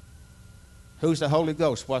 Who's the Holy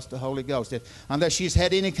Ghost? What's the Holy Ghost? Unless she's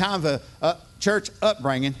had any kind of a church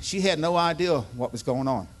upbringing, she had no idea what was going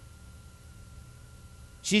on.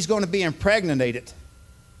 She's going to be impregnated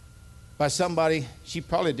by somebody she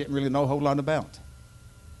probably didn't really know a whole lot about.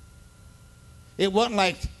 It wasn't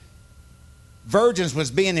like virgins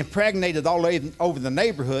was being impregnated all over the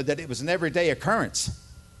neighborhood, that it was an everyday occurrence.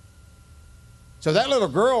 So that little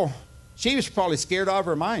girl, she was probably scared out of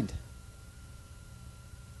her mind.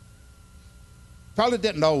 Probably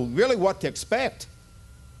didn't know really what to expect.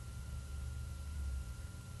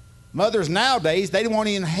 Mothers nowadays, they won't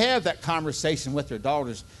even have that conversation with their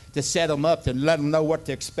daughters to set them up, to let them know what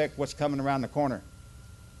to expect, what's coming around the corner.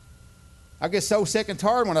 I get so sick and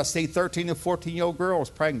tired when I see 13 and 14-year-old girls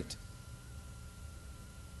pregnant.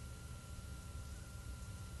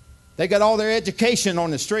 They got all their education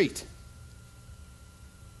on the street.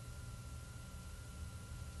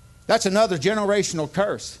 That's another generational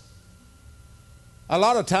curse. A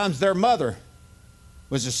lot of times their mother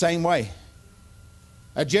was the same way.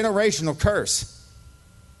 A generational curse.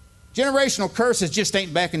 Generational curses just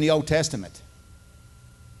ain't back in the Old Testament.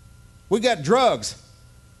 We got drugs.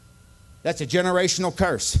 That's a generational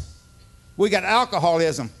curse. We got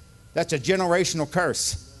alcoholism. That's a generational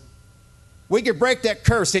curse. We can break that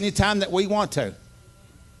curse anytime that we want to.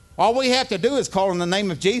 All we have to do is call on the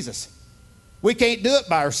name of Jesus. We can't do it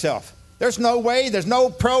by ourselves. There's no way, there's no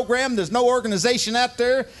program, there's no organization out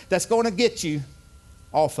there that's going to get you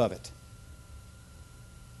off of it.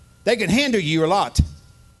 They can hinder you a lot.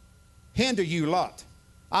 Hinder you a lot.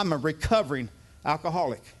 I'm a recovering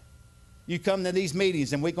alcoholic. You come to these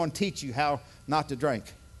meetings and we're going to teach you how not to drink.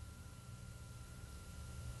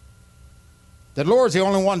 The Lord's the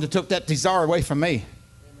only one that took that desire away from me.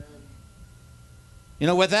 Amen. You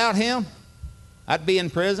know, without him, I'd be in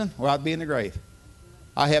prison or I'd be in the grave.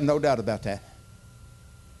 I have no doubt about that.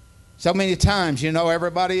 So many times, you know,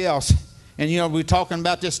 everybody else, and you know, we're talking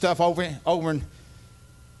about this stuff over in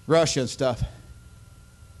Russia and stuff.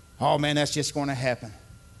 Oh man, that's just going to happen.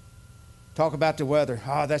 Talk about the weather.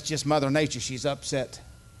 Oh, that's just Mother Nature. She's upset.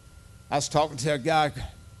 I was talking to a guy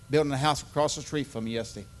building a house across the street from me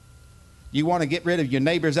yesterday. You want to get rid of your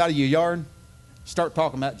neighbors out of your yard? Start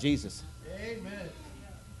talking about Jesus. Amen.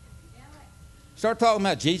 Start talking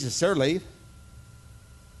about Jesus, sir, leave.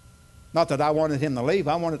 Not that I wanted him to leave.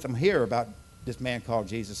 I wanted them to hear about this man called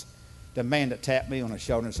Jesus. The man that tapped me on the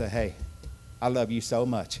shoulder and said, hey, I love you so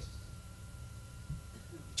much.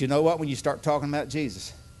 But you know what? When you start talking about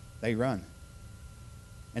Jesus, they run.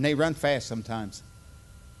 And they run fast sometimes.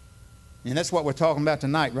 And that's what we're talking about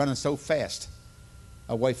tonight, running so fast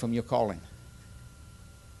away from your calling.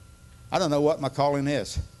 I don't know what my calling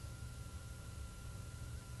is.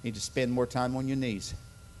 Need to spend more time on your knees.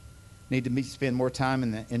 Need to spend more time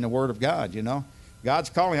in the Word of God, you know. God's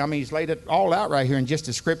calling. I mean, he's laid it all out right here in just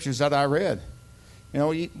the scriptures that I read. You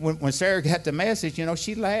know, when Sarah got the message, you know,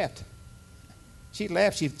 she laughed. She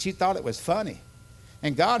laughed. She thought it was funny.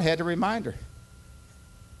 And God had to remind her.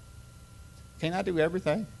 Can't I do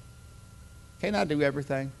everything? Can't I do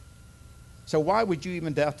everything? So why would you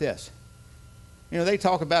even doubt this? You know, they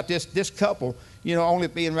talk about this couple, you know, only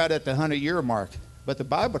being right at the 100-year mark. But the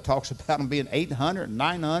Bible talks about them being 800,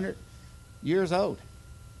 900 years old.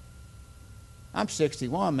 I'm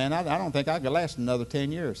 61, man. I don't think I could last another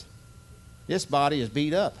 10 years. This body is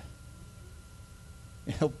beat up.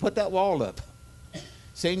 You know, put that wall up.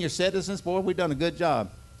 Senior citizens, boy, we've done a good job.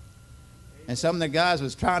 And some of the guys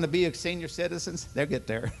was trying to be senior citizens, they'll get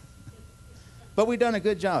there. But we've done a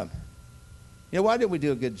good job. You know, why did we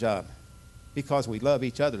do a good job? Because we love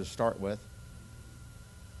each other to start with.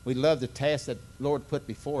 We love the task that the Lord put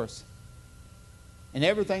before us. And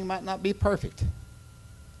everything might not be perfect.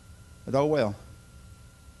 But oh well.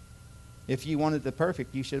 If you wanted the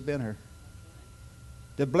perfect, you should have been here.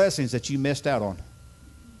 The blessings that you missed out on.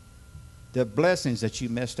 The blessings that you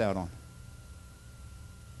missed out on.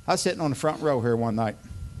 I was sitting on the front row here one night.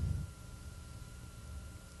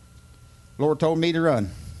 Lord told me to run.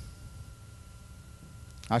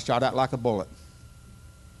 I shot out like a bullet.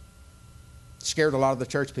 Scared a lot of the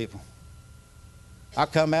church people. I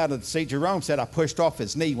come out of the seat. Jerome said I pushed off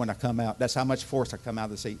his knee when I come out. That's how much force I come out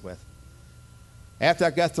of the seat with. After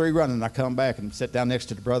I got through running, I come back and sit down next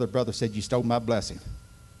to the brother. Brother said, you stole my blessing.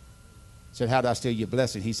 I said, how did I steal your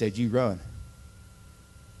blessing? He said, you run.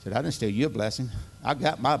 I said, I didn't steal your blessing. I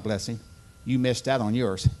got my blessing. You missed out on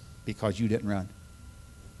yours because you didn't run.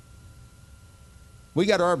 We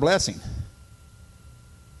got our blessing.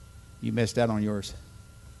 You missed out on yours.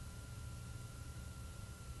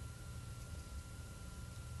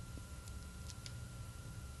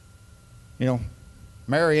 You know,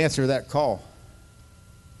 Mary answered that call.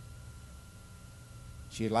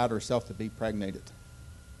 She allowed herself to be pregnated.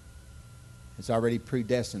 It's already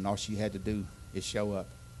predestined. All she had to do is show up.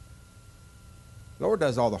 The Lord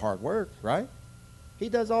does all the hard work, right? He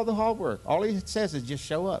does all the hard work. All he says is just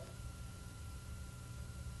show up.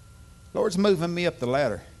 Lord's moving me up the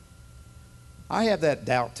ladder. I have that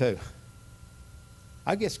doubt too.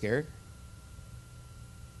 I get scared.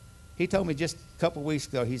 He told me just a couple weeks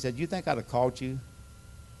ago, he said, you think I'd have called you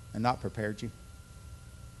and not prepared you?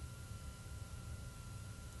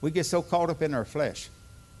 We get so caught up in our flesh.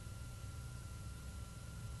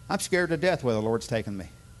 I'm scared to death where the Lord's taking me.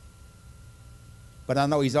 But I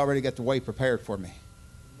know he's already got the way prepared for me.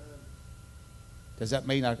 Does that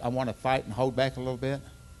mean I want to fight and hold back a little bit?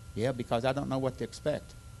 Yeah, because I don't know what to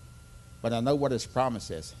expect. But I know what his promise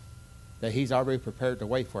is, that he's already prepared the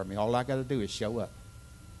way for me. All I got to do is show up.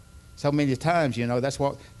 So many times, you know, that's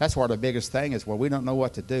what the biggest thing is. Well, we don't know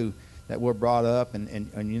what to do, that we're brought up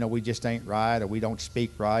and you know, we just ain't right or we don't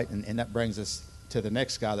speak right. And that brings us to the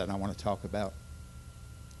next guy that I want to talk about.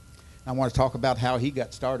 I want to talk about how he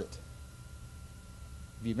got started.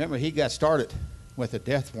 If you remember, he got started with a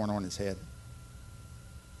death warrant on his head.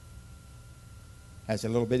 As a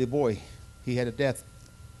little bitty boy, he had a death.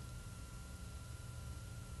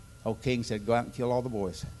 Old king said, go out and kill all the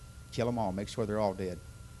boys. Kill them all. Make sure they're all dead.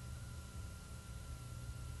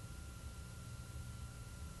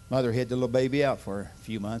 Mother hid the little baby out for a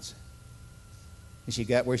few months. And she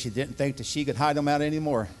got where she didn't think that she could hide them out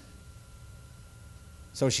anymore.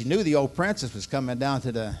 So she knew the old princess was coming down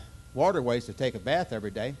to the waterways to take a bath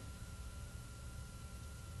every day.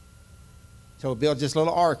 So we built this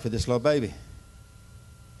little ark for this little baby.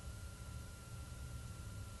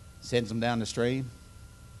 Sends them down the stream.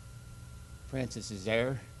 Princess is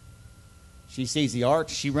there. She sees the ark.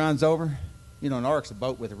 She runs over. You know, an ark's a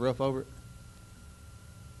boat with a roof over it.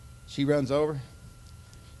 She runs over,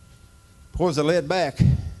 pulls the lid back, and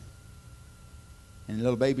the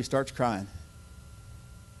little baby starts crying.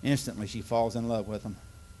 Instantly, she falls in love with him.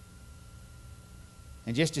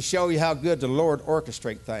 And just to show you how good the Lord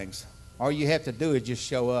orchestrates things, all you have to do is just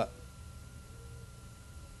show up.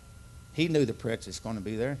 He knew the princess was going to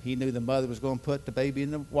be there. He knew the mother was going to put the baby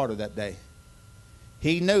in the water that day.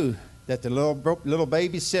 He knew that the little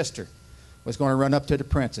baby's sister was going to run up to the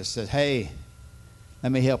princess, said, hey,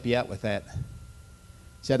 let me help you out with that.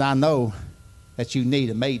 Said, I know that you need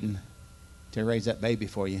a maiden to raise that baby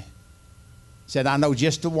for you. Said, I know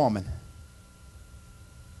just a woman.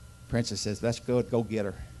 Princess says, that's good, go get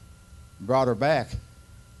her. Brought her back.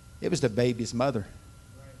 It was the baby's mother.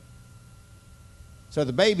 So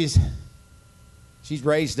the baby's, she's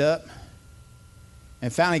raised up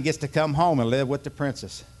and finally gets to come home and live with the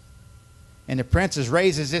princess. And the princess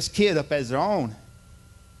raises this kid up as their own.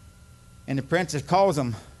 And the princess calls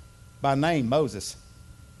him by name, Moses.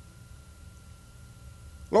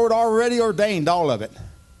 Lord already ordained all of it.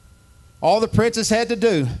 All the princess had to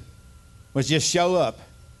do was just show up.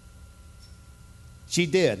 She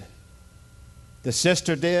did. The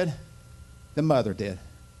sister did. The mother did.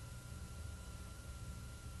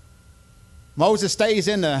 Moses stays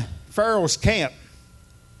in the Pharaoh's camp,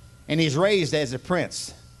 and he's raised as a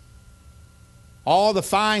prince. All the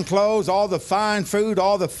fine clothes, all the fine food,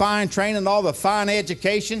 all the fine training, all the fine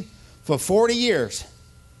education for 40 years.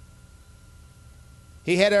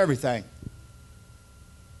 He had everything.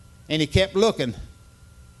 And he kept looking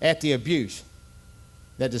at the abuse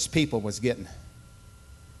that his people was getting.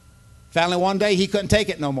 Finally, one day, he couldn't take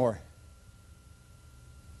it no more.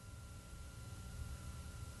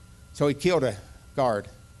 So he killed a guard.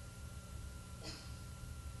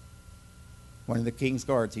 One of the king's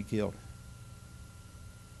guards he killed.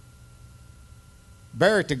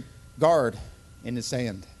 Buried the guard in the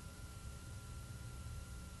sand.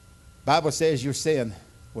 Bible says your sin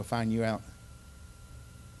will find you out.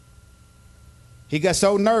 He got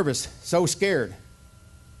so nervous, so scared,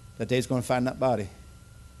 that they's going to find that body.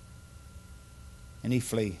 And he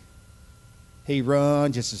flee. He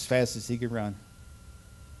run just as fast as he could run.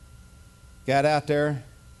 Got out there,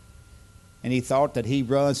 and he thought that he'd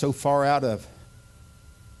run so far out of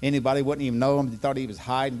anybody wouldn't even know him. He thought he was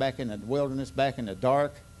hiding back in the wilderness, back in the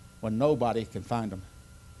dark, when nobody can find him.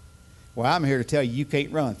 Well, I'm here to tell you, you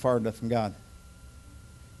can't run far enough from God.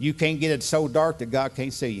 You can't get it so dark that God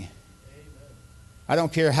can't see you. Amen. I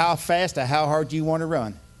don't care how fast or how hard you want to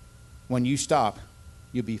run. When you stop,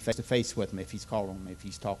 you'll be face to face with him if he's calling him, if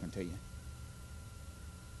he's talking to you.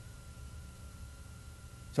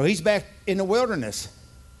 So he's back in the wilderness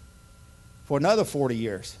for another 40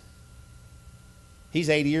 years. He's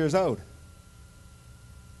 80 years old.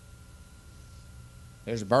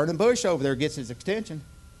 There's a burning bush over there gets his attention.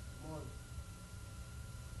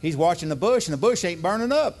 He's watching the bush, and the bush ain't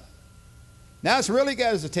burning up. Now it's really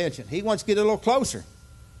got his attention. He wants to get a little closer.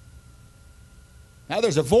 Now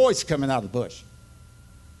there's a voice coming out of the bush.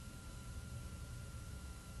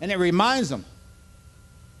 And it reminds him,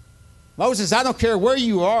 Moses, I don't care where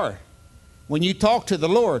you are. When you talk to the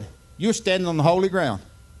Lord, you're standing on the holy ground.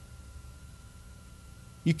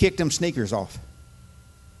 You kick them sneakers off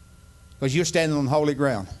because you're standing on holy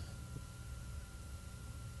ground.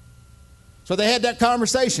 So they had that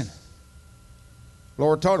conversation.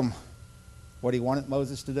 Lord told him what he wanted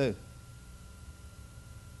Moses to do.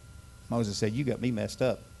 Moses said, you got me messed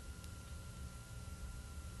up.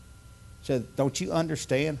 Said, don't you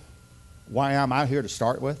understand why I'm out here to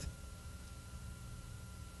start with?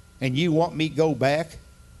 And you want me to go back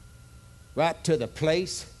right to the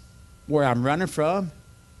place where I'm running from?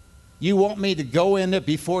 You want me to go in there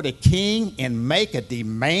before the king and make a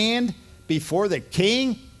demand before the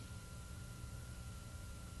king?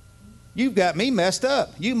 You've got me messed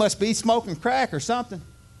up. You must be smoking crack or something.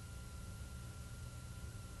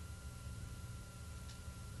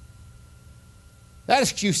 That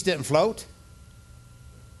excuse didn't float.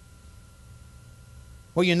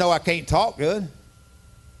 Well, you know I can't talk good.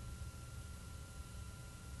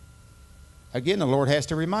 Again, the Lord has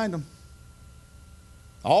to remind them.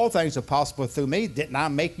 All things are possible through me. Didn't I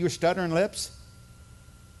make your stuttering lips?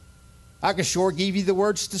 I can sure give you the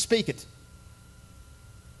words to speak it.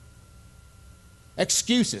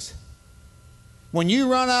 Excuses. When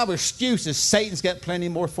you run out of excuses, Satan's got plenty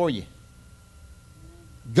more for you.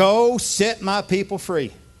 Go set my people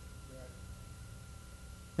free.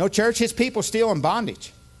 No, church, his people still in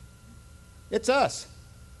bondage. It's us.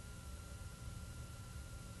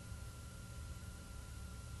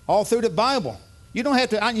 All through the Bible. You don't have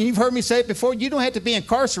to, you've heard me say it before, you don't have to be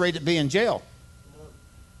incarcerated to be in jail.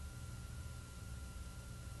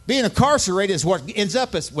 Being incarcerated is what ends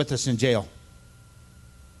up with us in jail.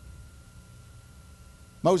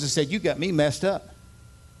 Moses said, you got me messed up.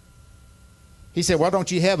 He said, well, don't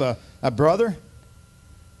you have a brother?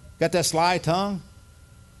 Got that sly tongue?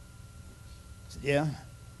 I said, yeah.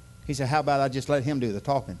 He said, how about I just let him do the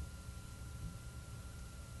talking?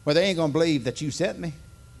 Well, they ain't going to believe that you sent me.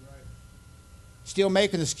 Still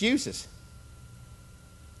making excuses.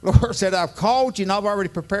 Lord said, I've called you and I've already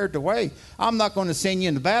prepared the way. I'm not going to send you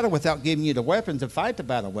into battle without giving you the weapons to fight the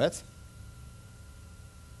battle with.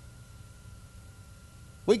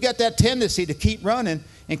 We got that tendency to keep running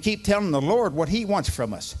and keep telling the Lord what he wants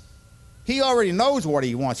from us. He already knows what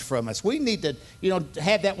he wants from us. We need to,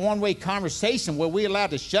 have that one-way conversation where we're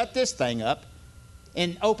allowed to shut this thing up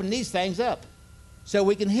and open these things up so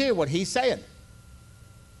we can hear what he's saying.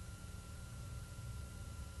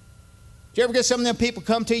 Do you ever get some of them people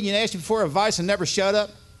come to you and ask you for advice and never shut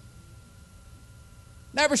up?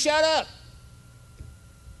 Never shut up.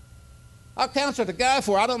 I counseled a guy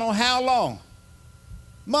for I don't know how long.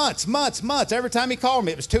 Months. Every time he called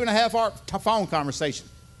me, it was 2.5 hour phone conversation.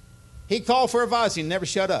 He called for advice, he never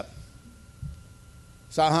shut up.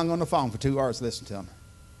 So I hung on the phone for 2 hours listening to him.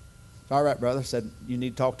 All right, brother. Said, you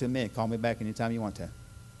need to talk to me and call me back anytime you want to.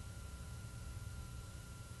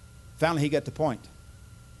 Finally, he got the point.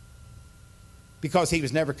 Because he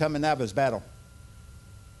was never coming out of his battle.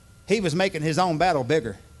 He was making his own battle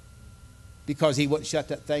bigger because he wouldn't shut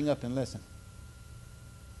that thing up and listen.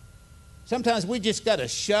 Sometimes we just got to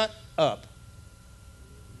shut up.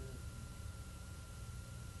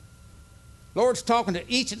 Lord's talking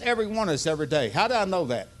to each and every one of us every day. How do I know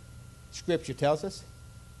that? Scripture tells us.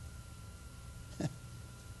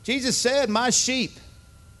 Jesus said, my sheep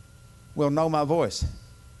will know my voice,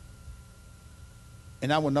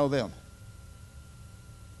 and I will know them.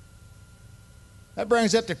 That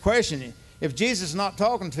brings up the question, if Jesus is not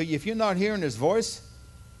talking to you, if you're not hearing his voice,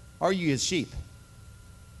 are you his sheep?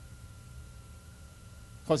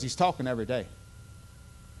 Because he's talking every day.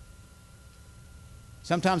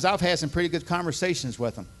 Sometimes I've had some pretty good conversations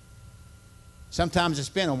with him. Sometimes it's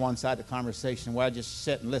been a one-sided conversation where I just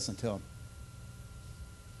sit and listen to him.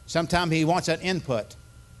 Sometimes he wants that input.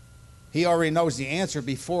 He already knows the answer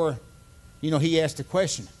before, he asked the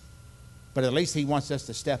question. But at least he wants us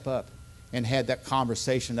to step up and have that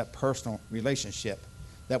conversation, that personal relationship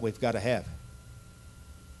that we've got to have.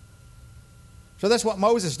 So that's what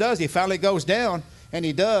Moses does. He finally goes down and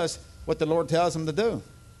he does what the Lord tells him to do.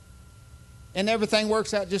 And everything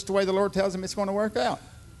works out just the way the Lord tells him it's going to work out.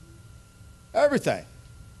 Everything.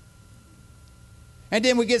 And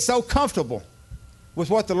then we get so comfortable with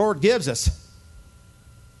what the Lord gives us.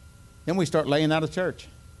 Then we start laying out of church.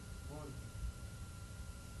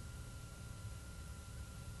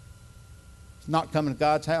 Not coming to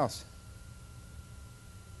God's house.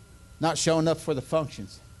 Not showing up for the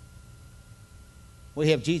functions.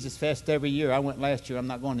 We have Jesus Fest every year. I went last year. I'm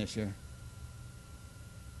not going this year.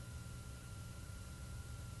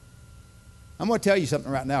 I'm going to tell you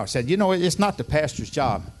something right now. I said, it's not the pastor's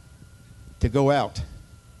job to go out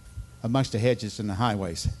amongst the hedges and the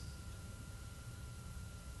highways.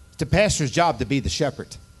 It's the pastor's job to be the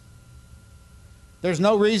shepherd. There's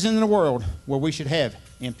no reason in the world where we should have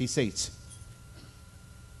empty seats.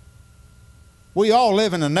 We all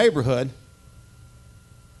live in a neighborhood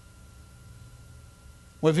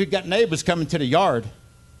where if you've got neighbors coming to the yard,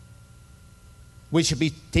 we should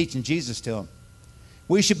be teaching Jesus to them.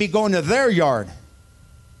 We should be going to their yard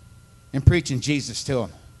and preaching Jesus to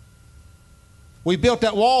them. We built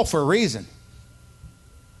that wall for a reason.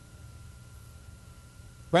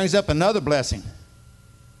 Brings up another blessing.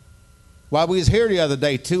 While we was here the other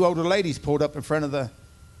day, 2 older ladies pulled up in front of the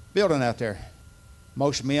building out there,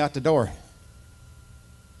 motioned me out the door.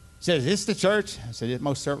 Said, is this the church? I said, it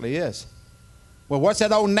most certainly is. Well, what's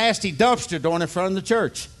that old nasty dumpster doing in front of the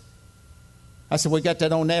church? I said, we got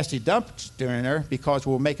that old nasty dumpster in there because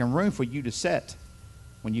we're making room for you to sit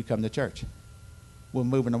when you come to church. We're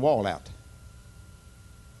moving the wall out.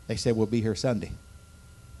 They said, we'll be here Sunday.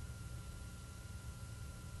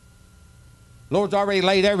 Lord's already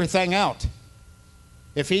laid everything out.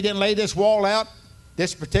 If he didn't lay this wall out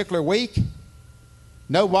this particular week,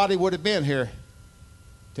 nobody would have been here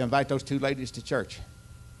to invite those two ladies to church.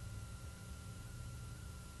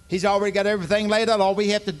 He's already got everything laid out. All we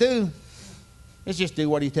have to do is just do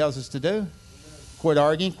what he tells us to do. Quit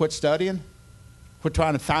arguing, quit studying, quit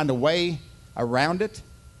trying to find a way around it.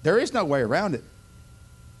 There is no way around it.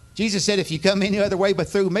 Jesus said, if you come any other way but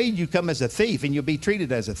through me, you come as a thief, and you'll be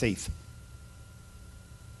treated as a thief.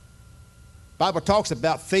 The Bible talks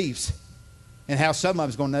about thieves and how some of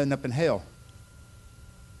them's going to end up in hell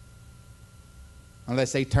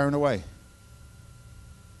unless they turn away.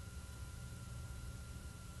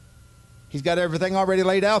 He's got everything already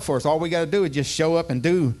laid out for us. All we got to do is just show up and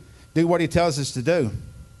do what he tells us to do.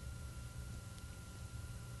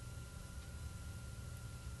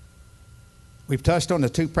 We've touched on the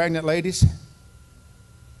two pregnant ladies.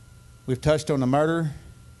 We've touched on the murderer.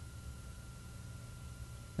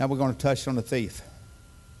 Now we're going to touch on the thief.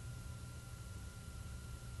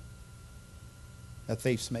 That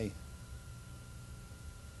thief's me.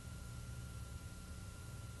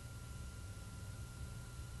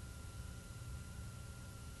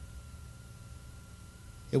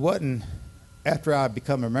 It wasn't after I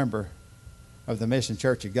become a member of the Mission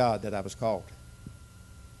Church of God that I was called.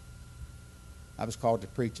 I was called to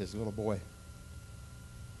preach as a little boy.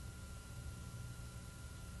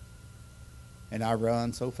 And I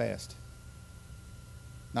run so fast.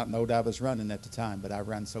 Not know that I was running at the time, but I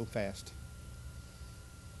ran so fast.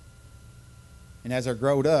 And as I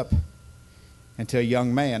growed up into a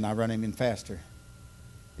young man, I run even faster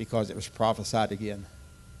because it was prophesied again.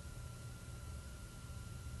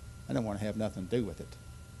 I don't want to have nothing to do with it.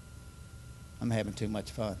 I'm having too much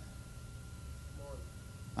fun.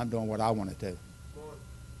 I'm doing what I want to do.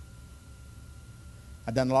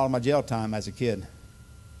 I've done a lot of my jail time as a kid,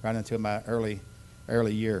 right into my early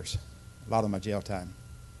years. A lot of my jail time.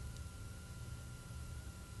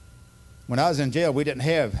 When I was in jail, we didn't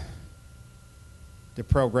have the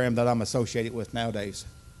program that I'm associated with nowadays.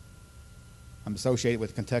 I'm associated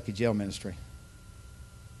with Kentucky Jail Ministry.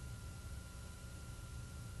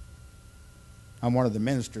 I'm one of the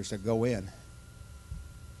ministers that go in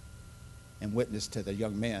and witness to the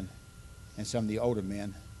young men and some of the older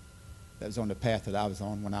men that was on the path that I was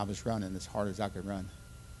on when I was running as hard as I could run.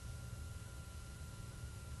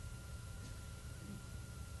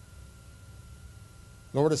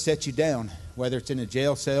 Lord has set you down, whether it's in a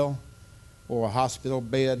jail cell or a hospital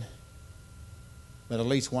bed, but at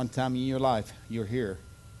least one time in your life, you'll hear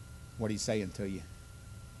what he's saying to you.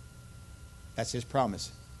 That's his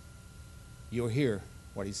promise. You'll hear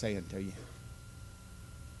what he's saying to you.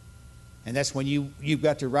 And that's when you've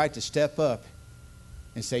got the right to step up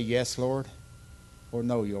and say, yes, Lord, or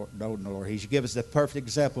no, Lord. He should give us the perfect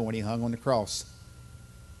example when he hung on the cross.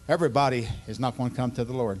 Everybody is not going to come to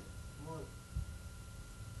the Lord.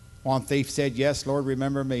 One thief said, yes, Lord,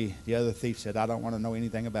 remember me. The other thief said, I don't want to know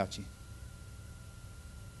anything about you.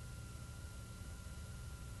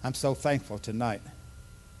 I'm so thankful tonight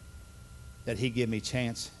that he gave me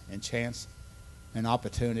chance and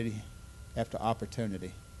opportunity after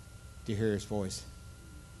opportunity to hear his voice.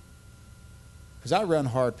 Because I run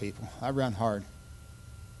hard, people. I run hard.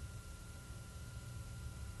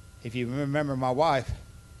 If you remember my wife,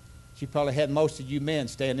 she probably had most of you men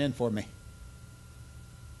stand in for me.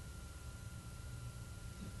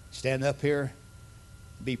 Stand up here,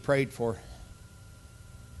 be prayed for.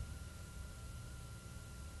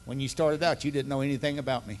 When you started out, you didn't know anything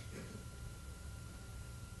about me.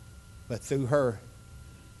 But through her,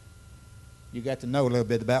 you got to know a little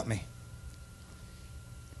bit about me.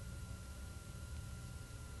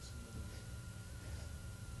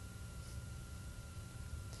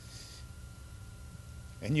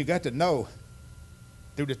 And you got to know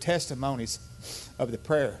through the testimonies of the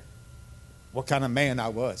prayer what kind of man I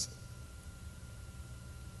was.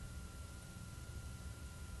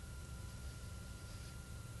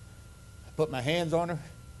 I put my hands on her.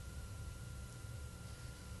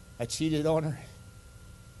 I cheated on her.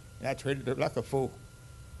 And I treated her like a fool.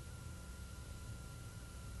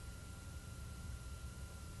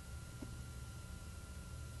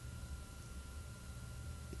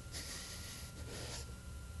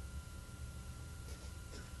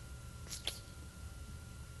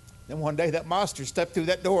 Then one day that monster stepped through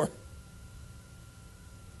that door.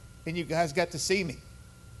 And you guys got to see me.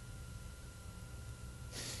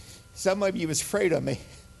 Some of you was afraid of me.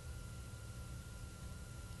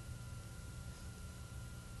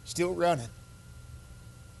 Still running.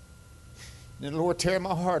 And the Lord tearing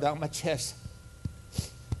my heart out of my chest.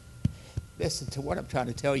 Listen to what I'm trying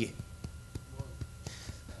to tell you.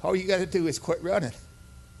 All you got to do is quit running.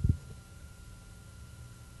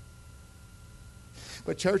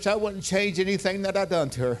 But church, I wouldn't change anything that I done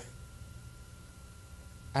to her.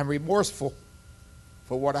 I'm remorseful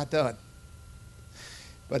for what I done.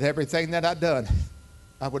 But everything that I done,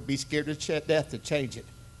 I would be scared to death to change it.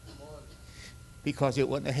 Because it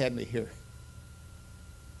wouldn't have had me here.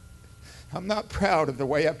 I'm not proud of the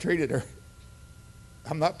way I've treated her.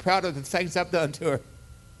 I'm not proud of the things I've done to her.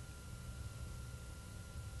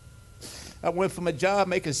 I went from a job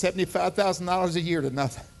making $75,000 a year to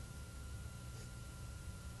nothing.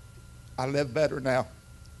 I live better now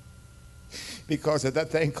because of that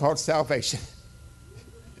thing called salvation.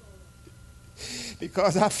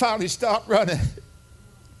 Because I finally stopped running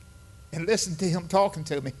and listened to him talking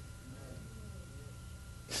to me.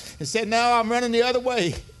 And said, now I'm running the other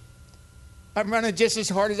way. I'm running just as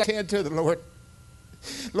hard as I can to the Lord.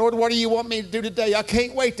 Lord, what do you want me to do today? I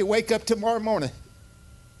can't wait to wake up tomorrow morning.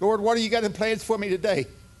 Lord, what do you got in plans for me today?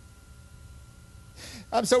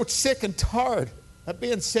 I'm so sick and tired of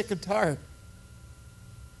being sick and tired.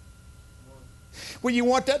 When you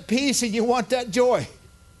want that peace and you want that joy,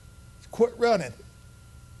 quit running.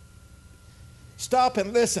 Stop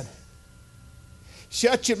and listen.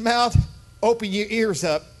 Shut your mouth, open your ears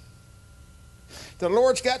up. The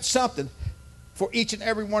Lord's got something for each and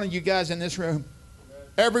every one of you guys in this room.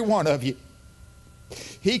 Every one of you.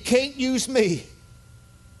 He can't use me.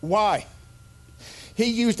 Why? He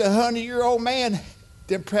used a 100-year-old man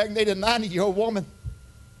to impregnate a 90-year-old woman.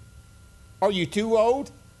 Are you too old?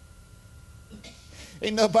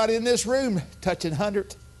 Ain't nobody in this room touching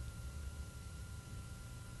 100.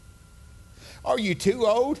 Are you too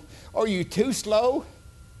old? Are you too slow?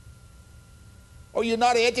 Are you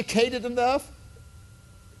not educated enough?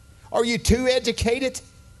 Are you too educated?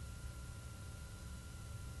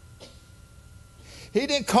 He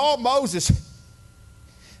didn't call Moses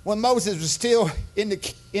when Moses was still in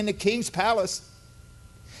the king's palace.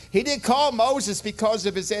 He didn't call Moses because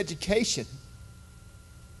of his education.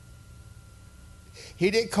 He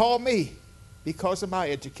didn't call me because of my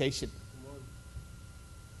education.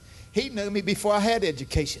 He knew me before I had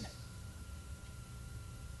education.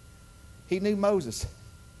 He knew Moses.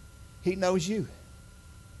 He knows you.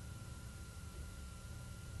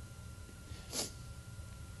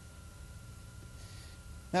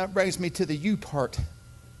 Now it brings me to the you part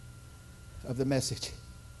of the message.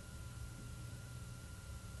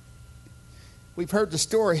 We've heard the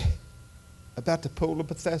story about the pool of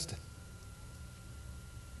Bethesda.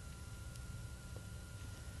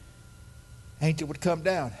 Angel would come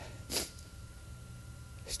down,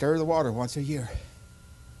 stir the water once a year.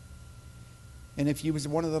 And if you was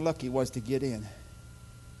one of the lucky ones to get in,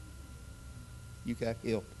 you got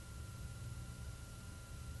healed.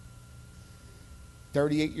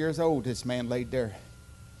 38 years old, this man laid there.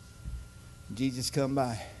 Jesus come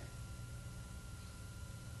by.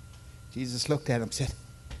 Jesus looked at him and said,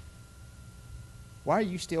 why are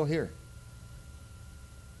you still here?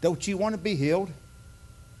 Don't you want to be healed?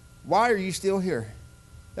 Why are you still here?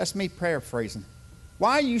 That's me paraphrasing.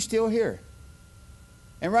 Why are you still here?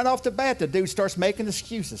 And right off the bat, the dude starts making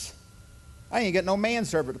excuses. I ain't got no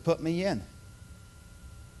manservant to put me in.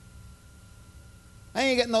 I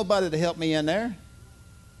ain't got nobody to help me in there.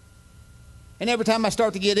 And every time I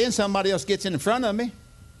start to get in, somebody else gets in front of me.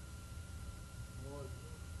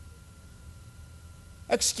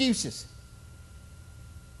 Excuses.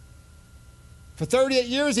 For 38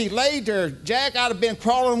 years he laid there. Jack, I'd have been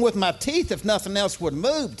crawling with my teeth if nothing else would have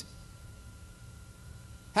moved.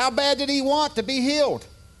 How bad did he want to be healed?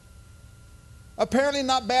 Apparently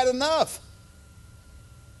not bad enough.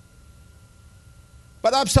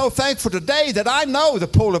 But I'm so thankful today that I know the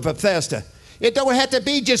pool of Bethesda. It don't have to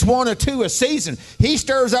be just one or two a season. He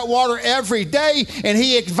stirs that water every day, and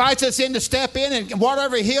he invites us in to step in and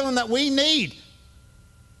whatever healing that we need.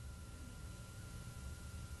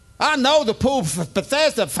 I know the pool of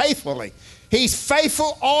Bethesda faithfully. He's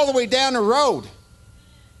faithful all the way down the road.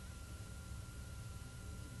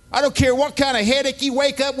 I don't care what kind of headache you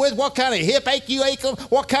wake up with, what kind of hip ache you ache,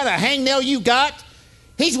 what kind of hangnail you got.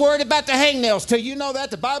 He's worried about the hangnails too. You know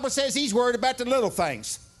that? The Bible says he's worried about the little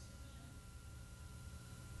things.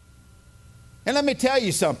 And let me tell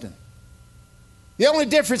you something. The only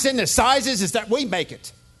difference in the sizes is that we make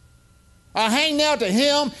it. A hangnail to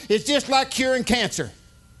him is just like curing cancer.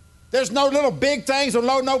 There's no little big things or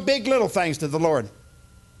no big little things to the Lord.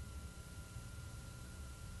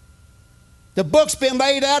 The book's been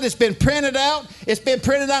laid out. It's been printed out. It's been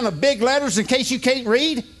printed out in big letters in case you can't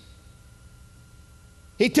read.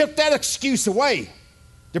 He took that excuse away.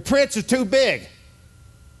 The prints are too big.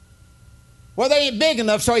 Well, they ain't big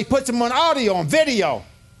enough, so he puts them on audio and video.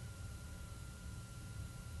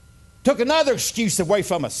 Took another excuse away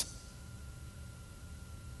from us.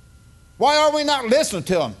 Why are we not listening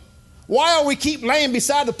to him? Why are we keep laying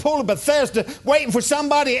beside the pool of Bethesda waiting for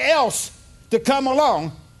somebody else to come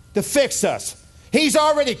along to fix us? He's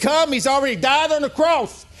already come. He's already died on the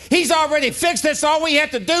cross. He's already fixed us. All we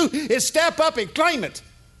have to do is step up and claim it.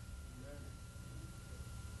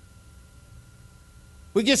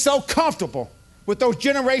 We get so comfortable with those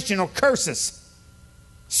generational curses,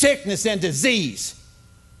 sickness and disease.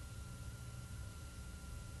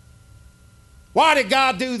 Why did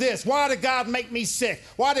God do this? Why did God make me sick?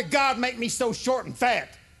 Why did God make me so short and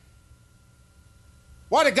fat?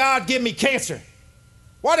 Why did God give me cancer?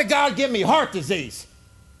 Why did God give me heart disease?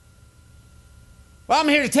 Well, I'm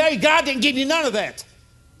here to tell you, God didn't give you none of that.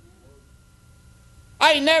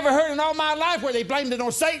 I ain't never heard in all my life where they blamed it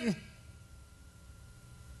on Satan.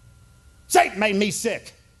 Satan made me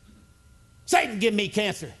sick. Satan give me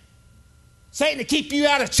cancer. Satan to keep you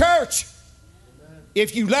out of church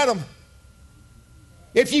if you let him.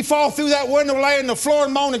 If you fall through that window, lay on the floor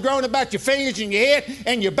and moan and groan about your fingers and your head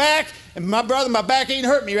and your back, and my brother, my back ain't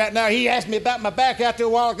hurt me right now. He asked me about my back out there a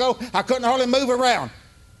while ago. I couldn't hardly move around.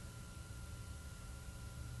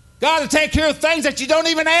 God will take care of things that you don't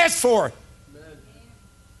even ask for.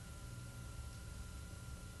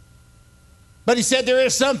 But he said there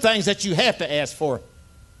is some things that you have to ask for.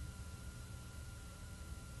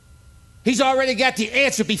 He's already got the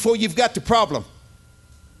answer before you've got the problem.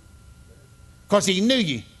 Because he knew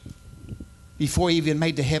you before he even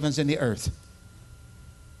made the heavens and the earth.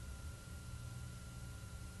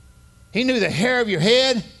 He knew the hair of your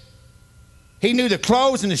head. He knew the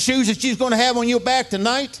clothes and the shoes that you was going to have on your back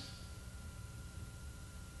tonight.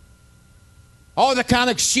 All the kind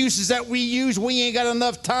of excuses that we use, we ain't got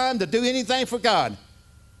enough time to do anything for God.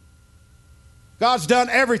 God's done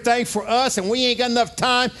everything for us, and we ain't got enough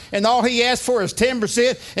time, and all he asked for is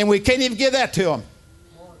 10%, and we can't even give that to him.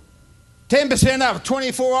 10% out of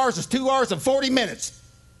 24 hours is 2 hours and 40 minutes.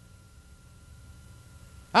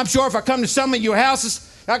 I'm sure if I come to some of your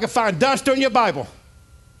houses, I can find dust on your Bible.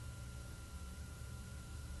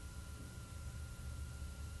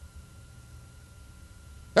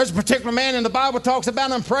 There's a particular man in the Bible talks about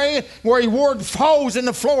him praying where he wore holes in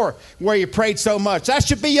the floor where he prayed so much. That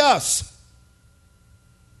should be us.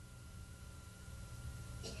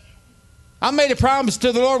 I made a promise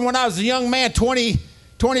to the Lord when I was a young man,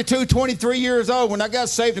 22, 23 years old, when I got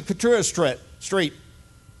saved in Couturier Street.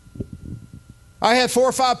 I had 4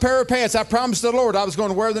 or 5 pair of pants. I promised the Lord I was going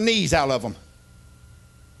to wear the knees out of them.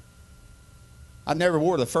 I never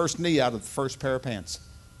wore the first knee out of the first pair of pants.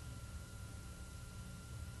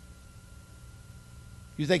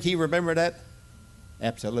 You think he remembered that?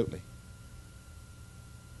 Absolutely.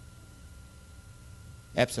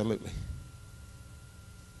 Absolutely.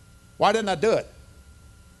 Why didn't I do it?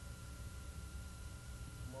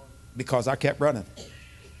 Because I kept running.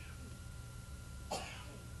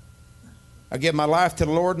 I gave my life to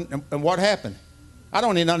the Lord, and what happened? I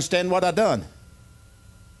don't even understand what I done.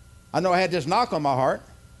 I know I had this knock on my heart.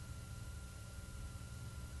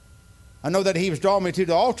 I know that he was drawing me to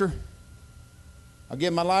the altar. I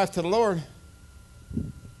gave my life to the Lord,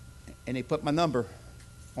 and he put my number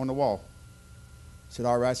on the wall. I said,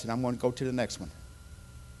 all right, I said, I'm going to go to the next one.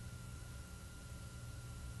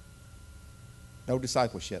 No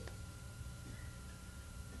discipleship.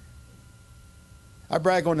 I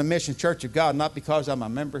brag on the Mission Church of God, not because I'm a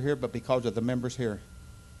member here, but because of the members here.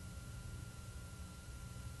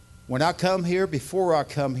 When I come here, before I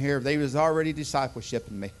come here, they was already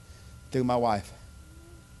discipleshiping me through my wife.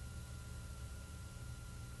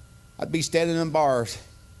 I'd be standing in bars,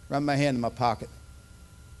 run my hand in my pocket,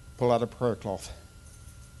 pull out a prayer cloth.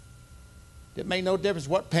 It made no difference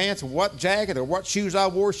what pants or what jacket or what shoes I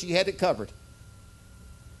wore, she had it covered.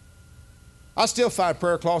 I still find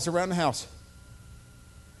prayer cloths around the house.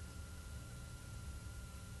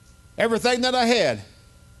 Everything that I had,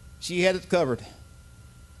 she had it covered.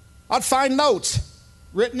 I'd find notes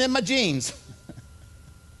written in my jeans.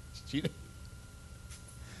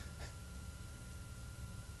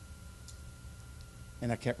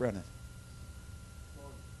 And I kept running.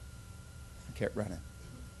 I kept running.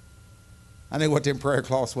 I knew what them prayer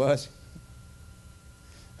cloths was.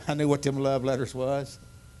 I knew what them love letters was.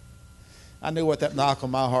 I knew what that knock on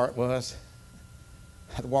my heart was.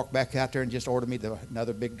 I'd walk back out there and just order me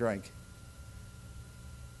another big drink.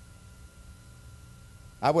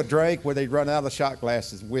 I would drink where they'd run out of shot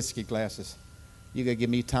glasses, whiskey glasses. You got to give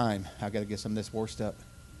me time. I got to get some of this washed up.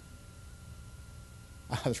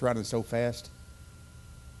 I was running so fast.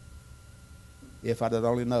 If I'd have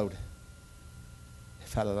only knowed.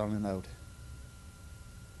 If I'd have only knowed.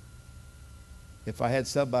 If I had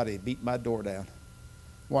somebody beat my door down.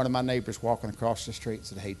 One of my neighbors walking across the street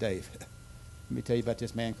said, "Hey, Dave, let me tell you about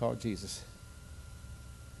this man called Jesus."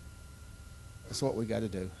 That's what we got to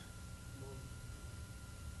do.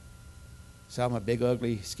 So I'm a big,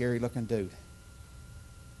 ugly, scary-looking dude.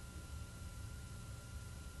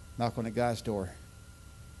 Knock on a guy's door.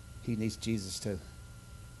 He needs Jesus too.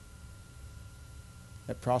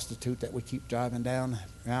 That prostitute that we keep driving down,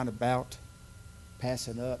 round about,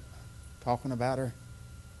 passing up, talking about her.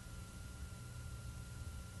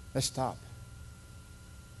 Let's stop.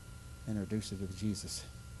 Introduce her to Jesus.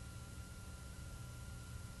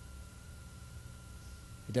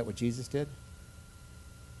 Is that what Jesus did?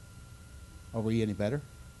 Are we any better?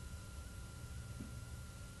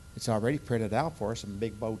 It's already printed out for us in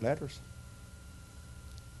big bold letters.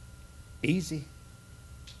 Easy.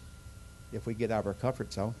 If we get out of our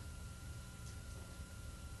comfort zone.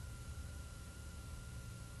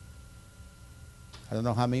 I don't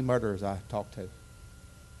know how many murderers I talked to.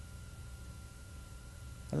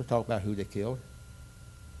 I don't talk about who they killed.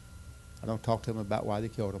 I don't talk to them about why they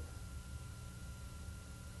killed them.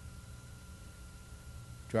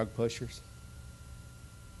 Drug pushers,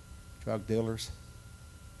 drug dealers,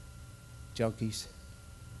 junkies.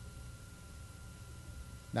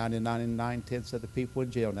 99.9% of the people in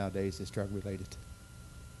jail nowadays is drug related.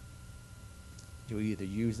 You're either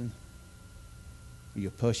using, or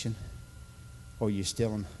you're pushing, or you're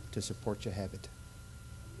stealing to support your habit.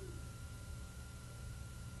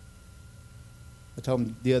 I told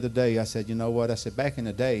him the other day, I said, you know what? I said, back in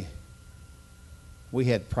the day, we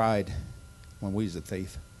had pride when we was a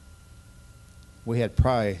thief. We had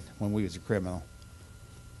pride when we was a criminal.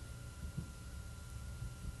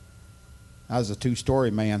 I was a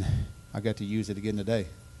two-story man. I got to use it again today.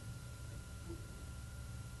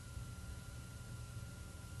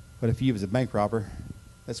 But if you was a bank robber,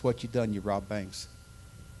 that's what you done. You robbed banks.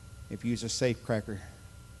 If you was a safe cracker,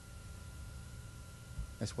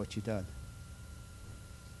 that's what you done.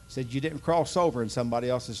 Said you didn't cross over in somebody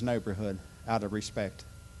else's neighborhood out of respect.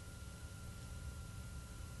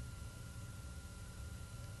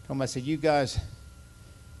 Told him, I said, you guys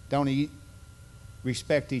don't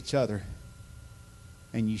respect each other,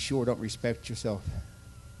 and you sure don't respect yourself.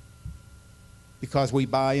 Because we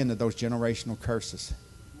buy into those generational curses.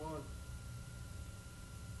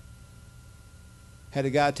 Had a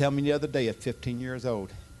guy tell me the other day at 15 years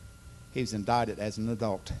old, he was indicted as an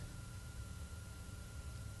adult.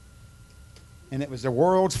 And it was the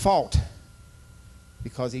world's fault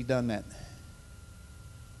because he done that.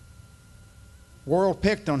 World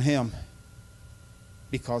picked on him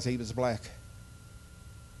because he was black.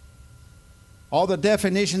 All the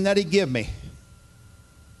definition that he gave me,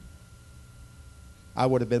 I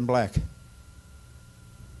would have been black.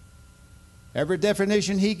 Every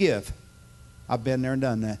definition he give, I've been there and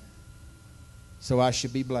done that. So I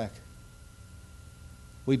should be black.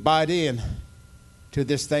 We bite in to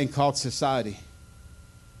this thing called society.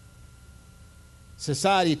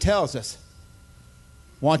 Society tells us,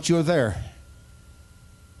 once you're there,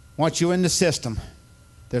 once you're in the system,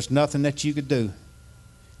 there's nothing that you could do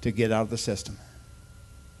to get out of the system.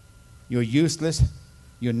 You're useless.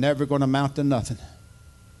 You're never going to amount to nothing.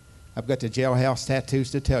 I've got the jailhouse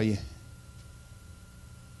tattoos to tell you.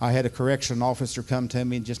 I had a correction officer come to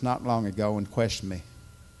me just not long ago and question me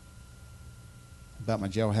about my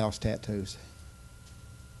jailhouse tattoos.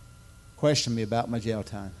 Question me about my jail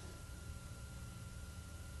time.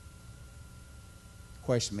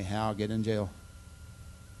 Question me how I'll get in jail.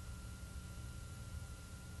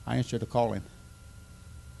 I answered a calling.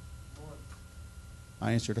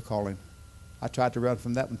 I answered a calling. I tried to run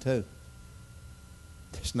from that one too.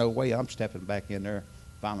 There's no way I'm stepping back in there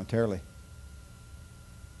voluntarily.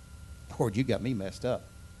 Lord, you got me messed up.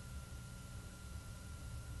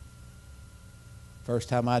 First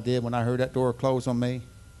time I did, when I heard that door close on me,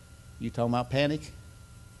 you talking about panic?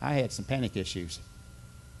 I had some panic issues.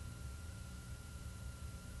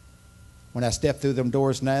 When I step through them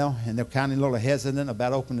doors now, and they're kind of a little hesitant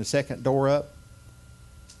about opening the second door up,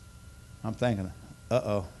 I'm thinking,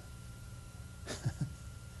 uh-oh.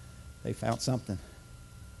 They found something.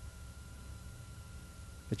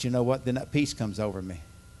 But you know what? Then that peace comes over me.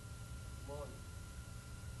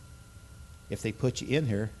 If they put you in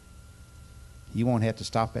here, you won't have to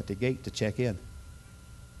stop at the gate to check in.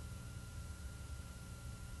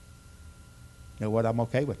 You know what? I'm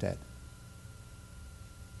okay with that.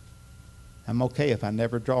 I'm okay if I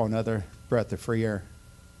never draw another breath of free air.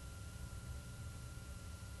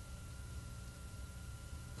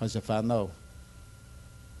 Because if I know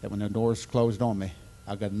that when the door's closed on me,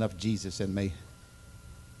 I've got enough Jesus in me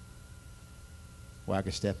where I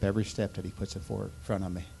can step every step that he puts in front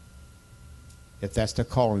of me. If that's the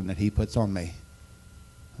calling that he puts on me,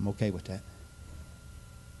 I'm okay with that.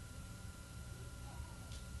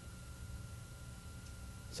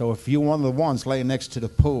 So if you're one of the ones laying next to the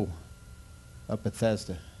pool of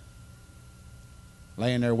Bethesda,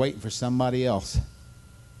 laying there waiting for somebody else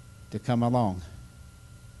to come along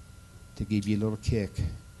to give you a little kick,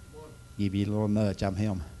 give you a little nudge, I'm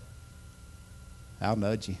him. I'll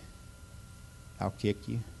nudge you. I'll kick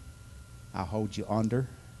you. I'll hold you under.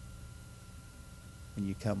 When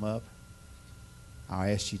you come up, I'll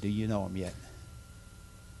ask you, do you know him yet?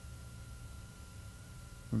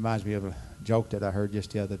 Reminds me of a joke that I heard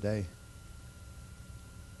just the other day.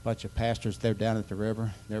 A bunch of pastors, they're down at the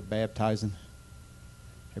river. They're baptizing.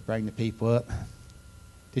 They bring the people up.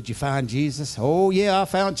 Did you find Jesus? Oh, yeah, I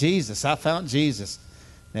found Jesus. I found Jesus.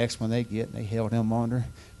 Next one they get, they held him under,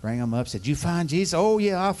 bring him up, said, you find Jesus? Oh,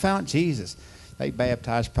 yeah, I found Jesus. They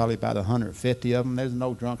baptized probably about 150 of them. There's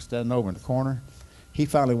no drunk standing over in the corner. He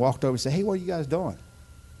finally walked over and said, hey, what are you guys doing?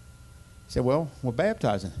 He said, well, we're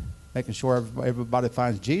baptizing, making sure everybody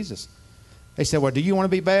finds Jesus. They said, well, do you want to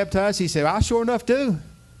be baptized? He said, I sure enough do.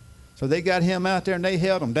 So they got him out there and they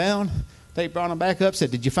held him down. They brought him back up,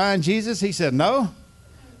 said, did you find Jesus? He said, no.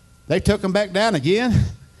 They took him back down again.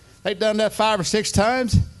 They'd done that 5 or 6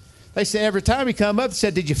 times. They said every time he come up, they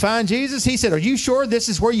said, did you find Jesus? He said, are you sure this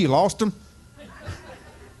is where you lost him?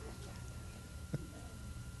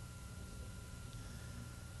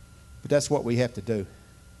 But that's what we have to do.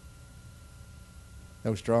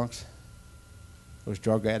 Those drunks, those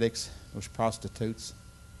drug addicts, those prostitutes,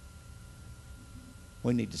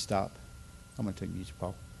 we need to stop. I'm going to take you,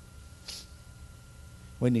 Paul.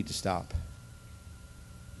 We need to stop.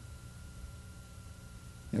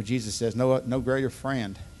 You know, Jesus says, no greater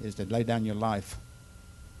friend is to lay down your life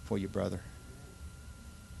for your brother.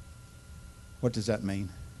 What does that mean?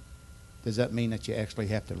 Does that mean that you actually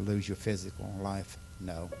have to lose your physical life?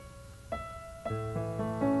 No.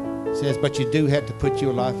 It says, but you do have to put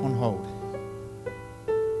your life on hold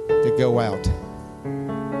to go out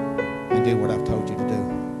and do what I've told you to do.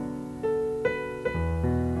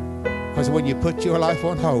 Because when you put your life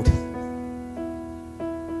on hold,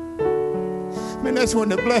 man, that's when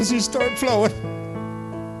the blessings start flowing.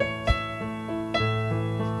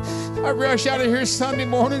 I rush out of here Sunday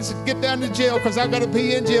mornings and get down to jail because I got to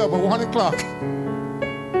be in jail by 1 o'clock.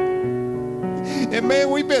 And man,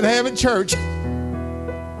 we've been having church.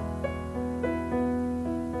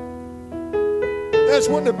 That's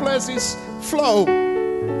when the blessings flow.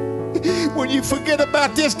 When you forget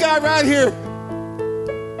about this guy right here.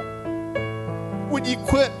 When you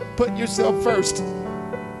quit putting yourself first.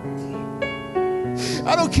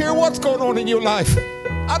 I don't care what's going on in your life.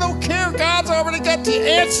 I don't care. God's already got the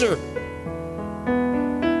answer.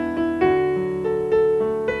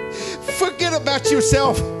 Forget about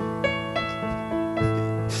yourself.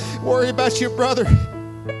 Worry about your brother.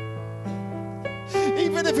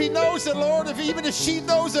 Even if he knows the Lord, even if she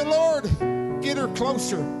knows the Lord, get her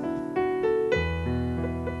closer.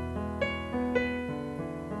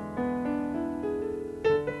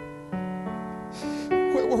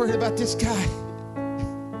 Quit worrying about this guy.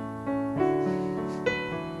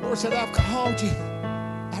 Lord said, I've called you.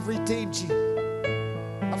 I've redeemed you.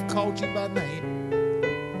 I've called you by name.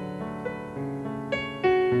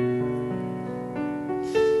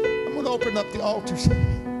 I'm going to open up the altars.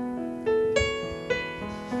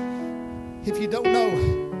 If you don't know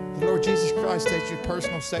the Lord Jesus Christ as your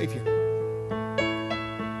personal Savior,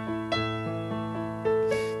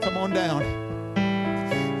 come on down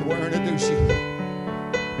and we'll introduce you.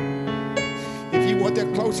 If you want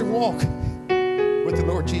that closer walk with the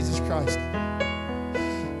Lord Jesus Christ,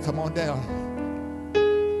 come on down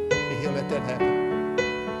and he'll let that happen.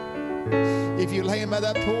 If you're laying by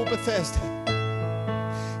that pool of Bethesda,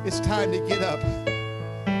 it's time to get up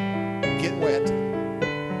and get wet.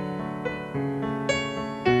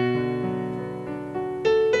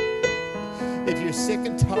 If you're sick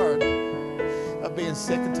and tired of being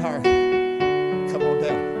sick and tired, come on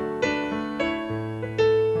down.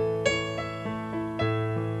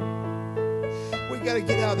 We got to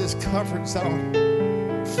get out of this comfort zone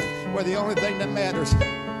where the only thing that matters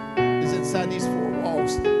is inside these 4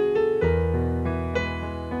 walls.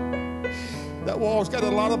 That wall's got a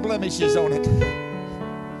lot of blemishes on it.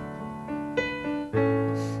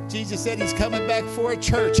 Jesus said he's coming back for a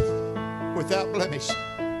church without blemish.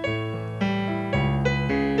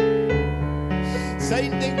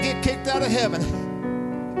 Satan didn't get kicked out of heaven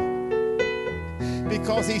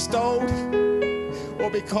because he stole or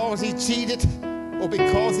because he cheated, or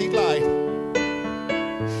because he lied.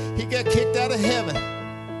 He got kicked out of heaven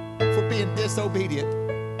for being disobedient,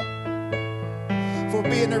 for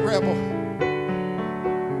being a rebel.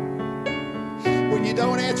 When you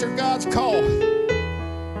don't answer God's call,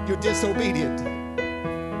 you're disobedient.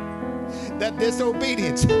 That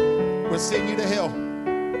disobedience will send you to hell.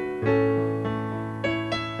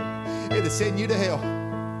 It'll send you to hell.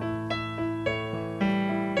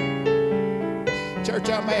 Church,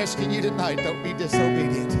 I'm asking you tonight, don't be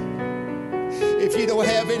disobedient. If you don't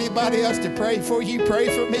have anybody else to pray for you, pray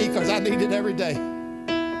for me, because I need it every day.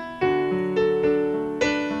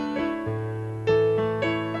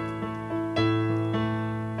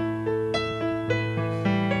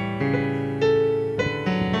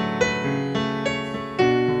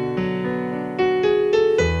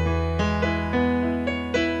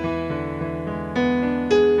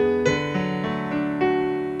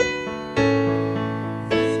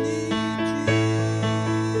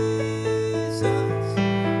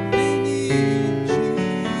 They need Jesus.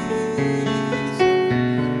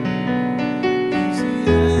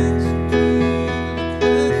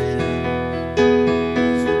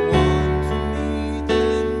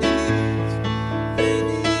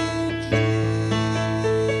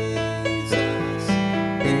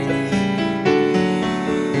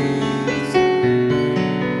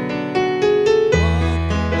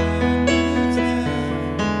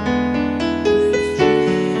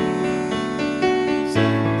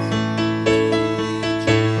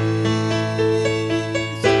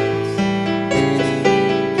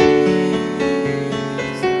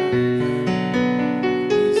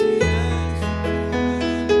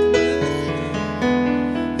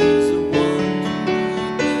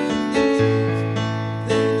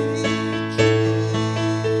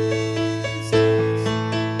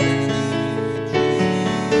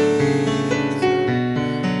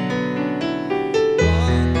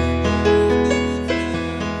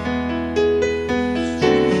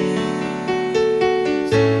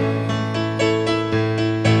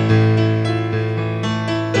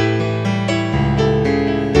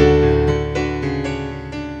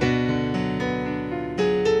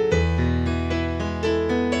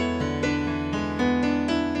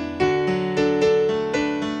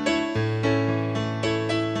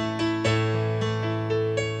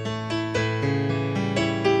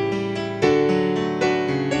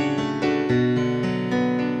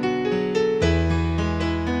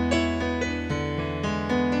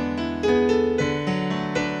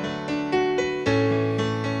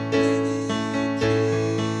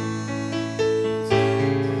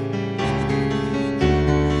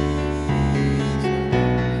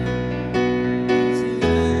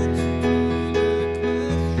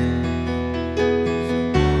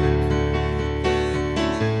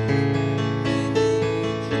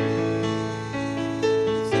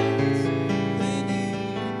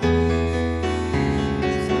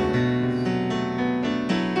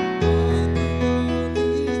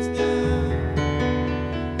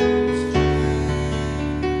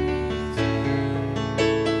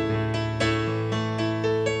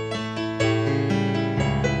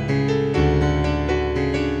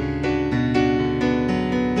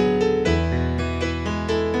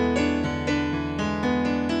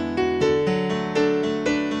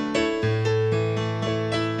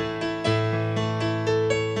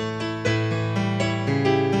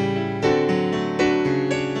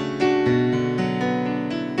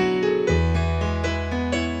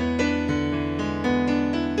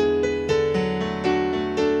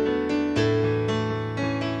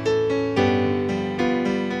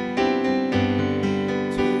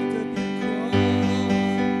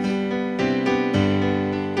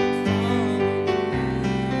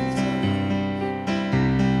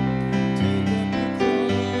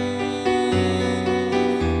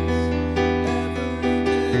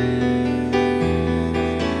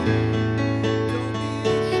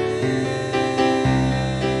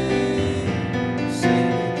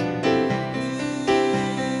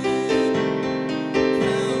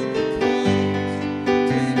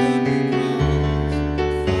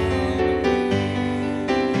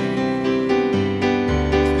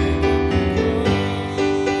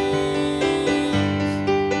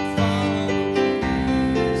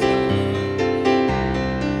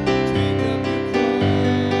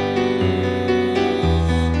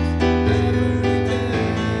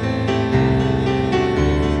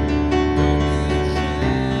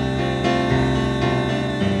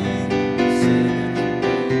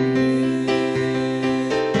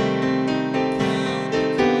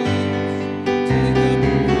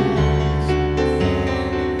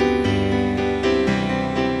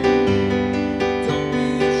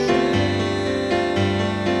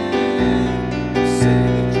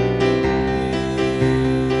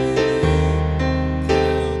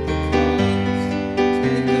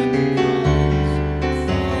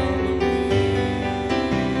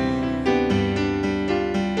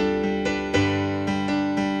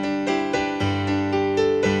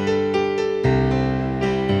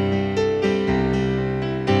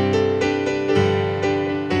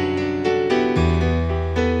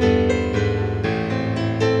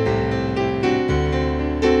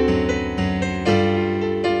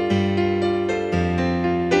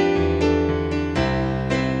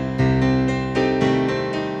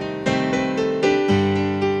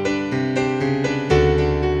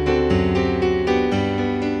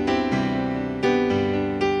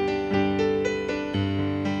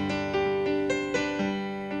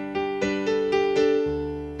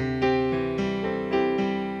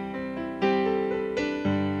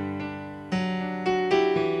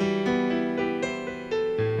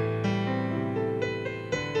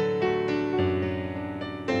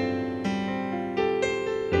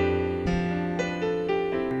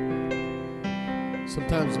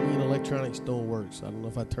 sometimes me and electronics don't work, so I don't know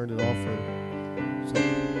if I turned it off or something.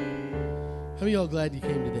 How many of y'all glad you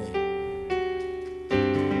came today?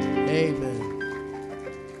 Amen.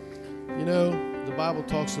 You know, the Bible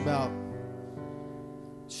talks about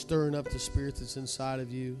stirring up the spirit that's inside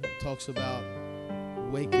of you. It talks about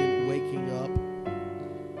waking up.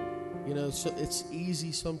 You know, so it's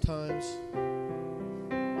easy sometimes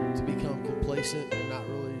to become complacent and not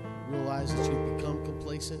really realize that you've become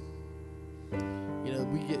complacent. You know,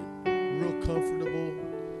 we get real comfortable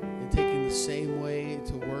in taking the same way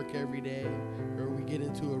to work every day, or we get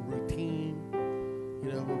into a routine,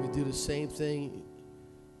 you know, where we do the same thing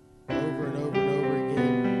over and over and over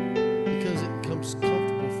again because it becomes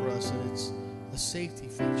comfortable for us, and it's a safety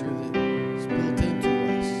feature that is built into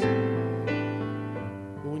us.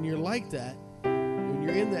 But when you're like that, when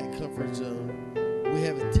you're in that comfort zone, we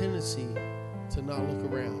have a tendency to not look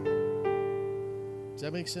around. Does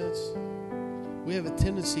that make sense? We have a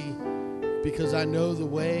tendency, because I know the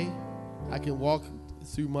way, I can walk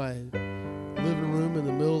through my living room in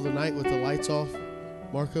the middle of the night with the lights off,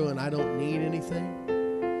 Marco, and I don't need anything.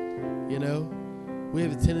 You know, we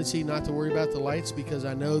have a tendency not to worry about the lights because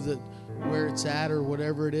I know that where it's at or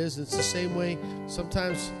whatever it is. It's the same way.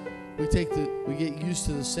 Sometimes we get used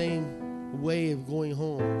to the same way of going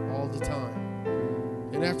home all the time.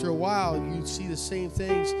 And after a while, you see the same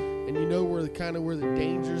things, and you know where the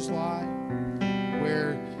dangers lie.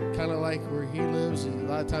 Where kind of like where he lives, a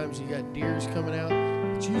lot of times you got deers coming out.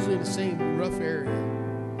 It's usually in the same rough area.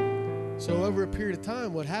 So over a period of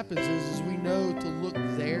time, what happens is we know to look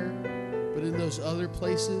there, but in those other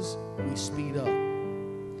places, we speed up.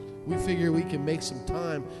 We figure we can make some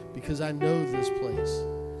time because I know this place.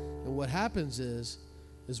 And what happens is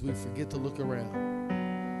we forget to look around.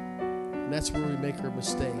 And that's where we make our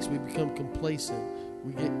mistakes. We become complacent.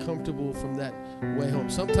 We get comfortable from that way home.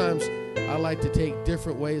 Sometimes I like to take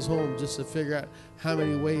different ways home just to figure out how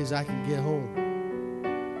many ways I can get home.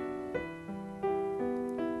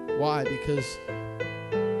 Why? Because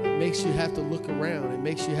it makes you have to look around. It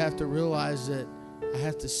makes you have to realize that I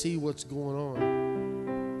have to see what's going on.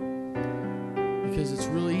 Because it's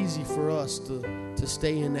really easy for us to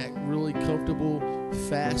stay in that really comfortable,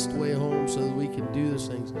 fast way home so that we can do those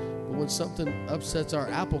things. But when something upsets our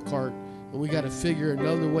apple cart and we got to figure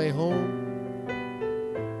another way home,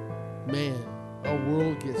 man, our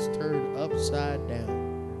world gets turned upside down.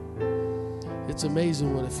 It's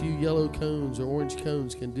amazing what a few yellow cones or orange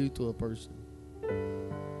cones can do to a person.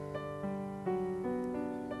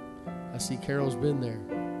 I see Carol's been there.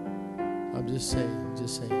 I'm just saying.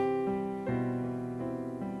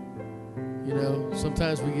 You know,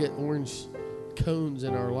 sometimes we get orange cones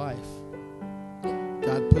in our life.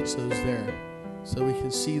 God puts those there so we can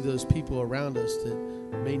see those people around us that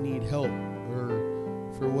may need help or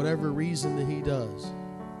for whatever reason that he does.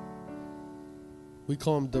 We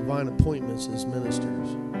call them divine appointments as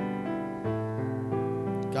ministers.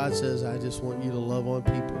 God says, I just want you to love on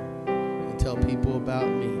people and tell people about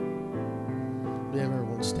me. Let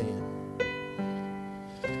everyone stand.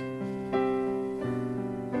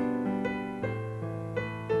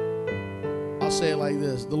 I'll say it like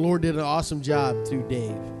this. The Lord did an awesome job through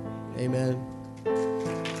Dave. Amen.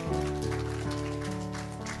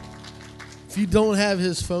 If you don't have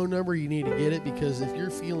his phone number, you need to get it, because if you're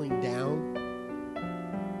feeling down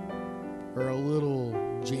or a little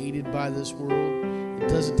jaded by this world, it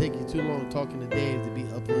doesn't take you too long talking to Dave to be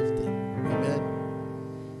uplifted. Amen.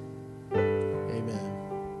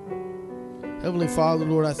 Amen. Heavenly Father,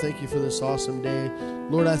 Lord, I thank you for this awesome day.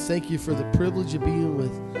 Lord, I thank you for the privilege of being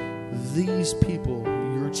with these people,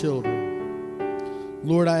 your children.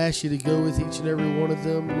 Lord, I ask you to go with each and every one of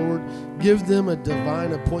them. Lord, give them a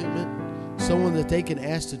divine appointment, someone that they can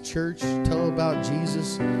ask to church, tell about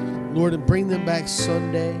Jesus. Lord, and bring them back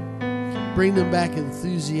Sunday. Bring them back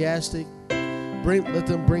enthusiastic. Let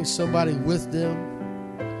them bring somebody with them.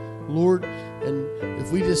 Lord, and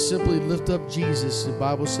if we just simply lift up Jesus, the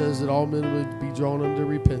Bible says that all men would be drawn unto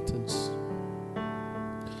repentance.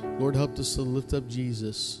 Lord, help us to lift up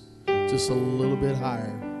Jesus just a little bit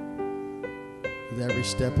higher with every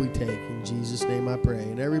step we take. In Jesus' name I pray.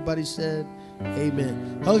 And everybody said,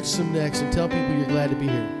 amen. Hug some necks and tell people you're glad to be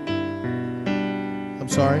here. I'm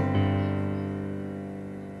sorry.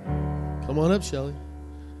 Come on up, Shelly.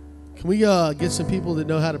 Can we get some people that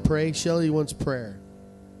know how to pray? Shelly wants prayer.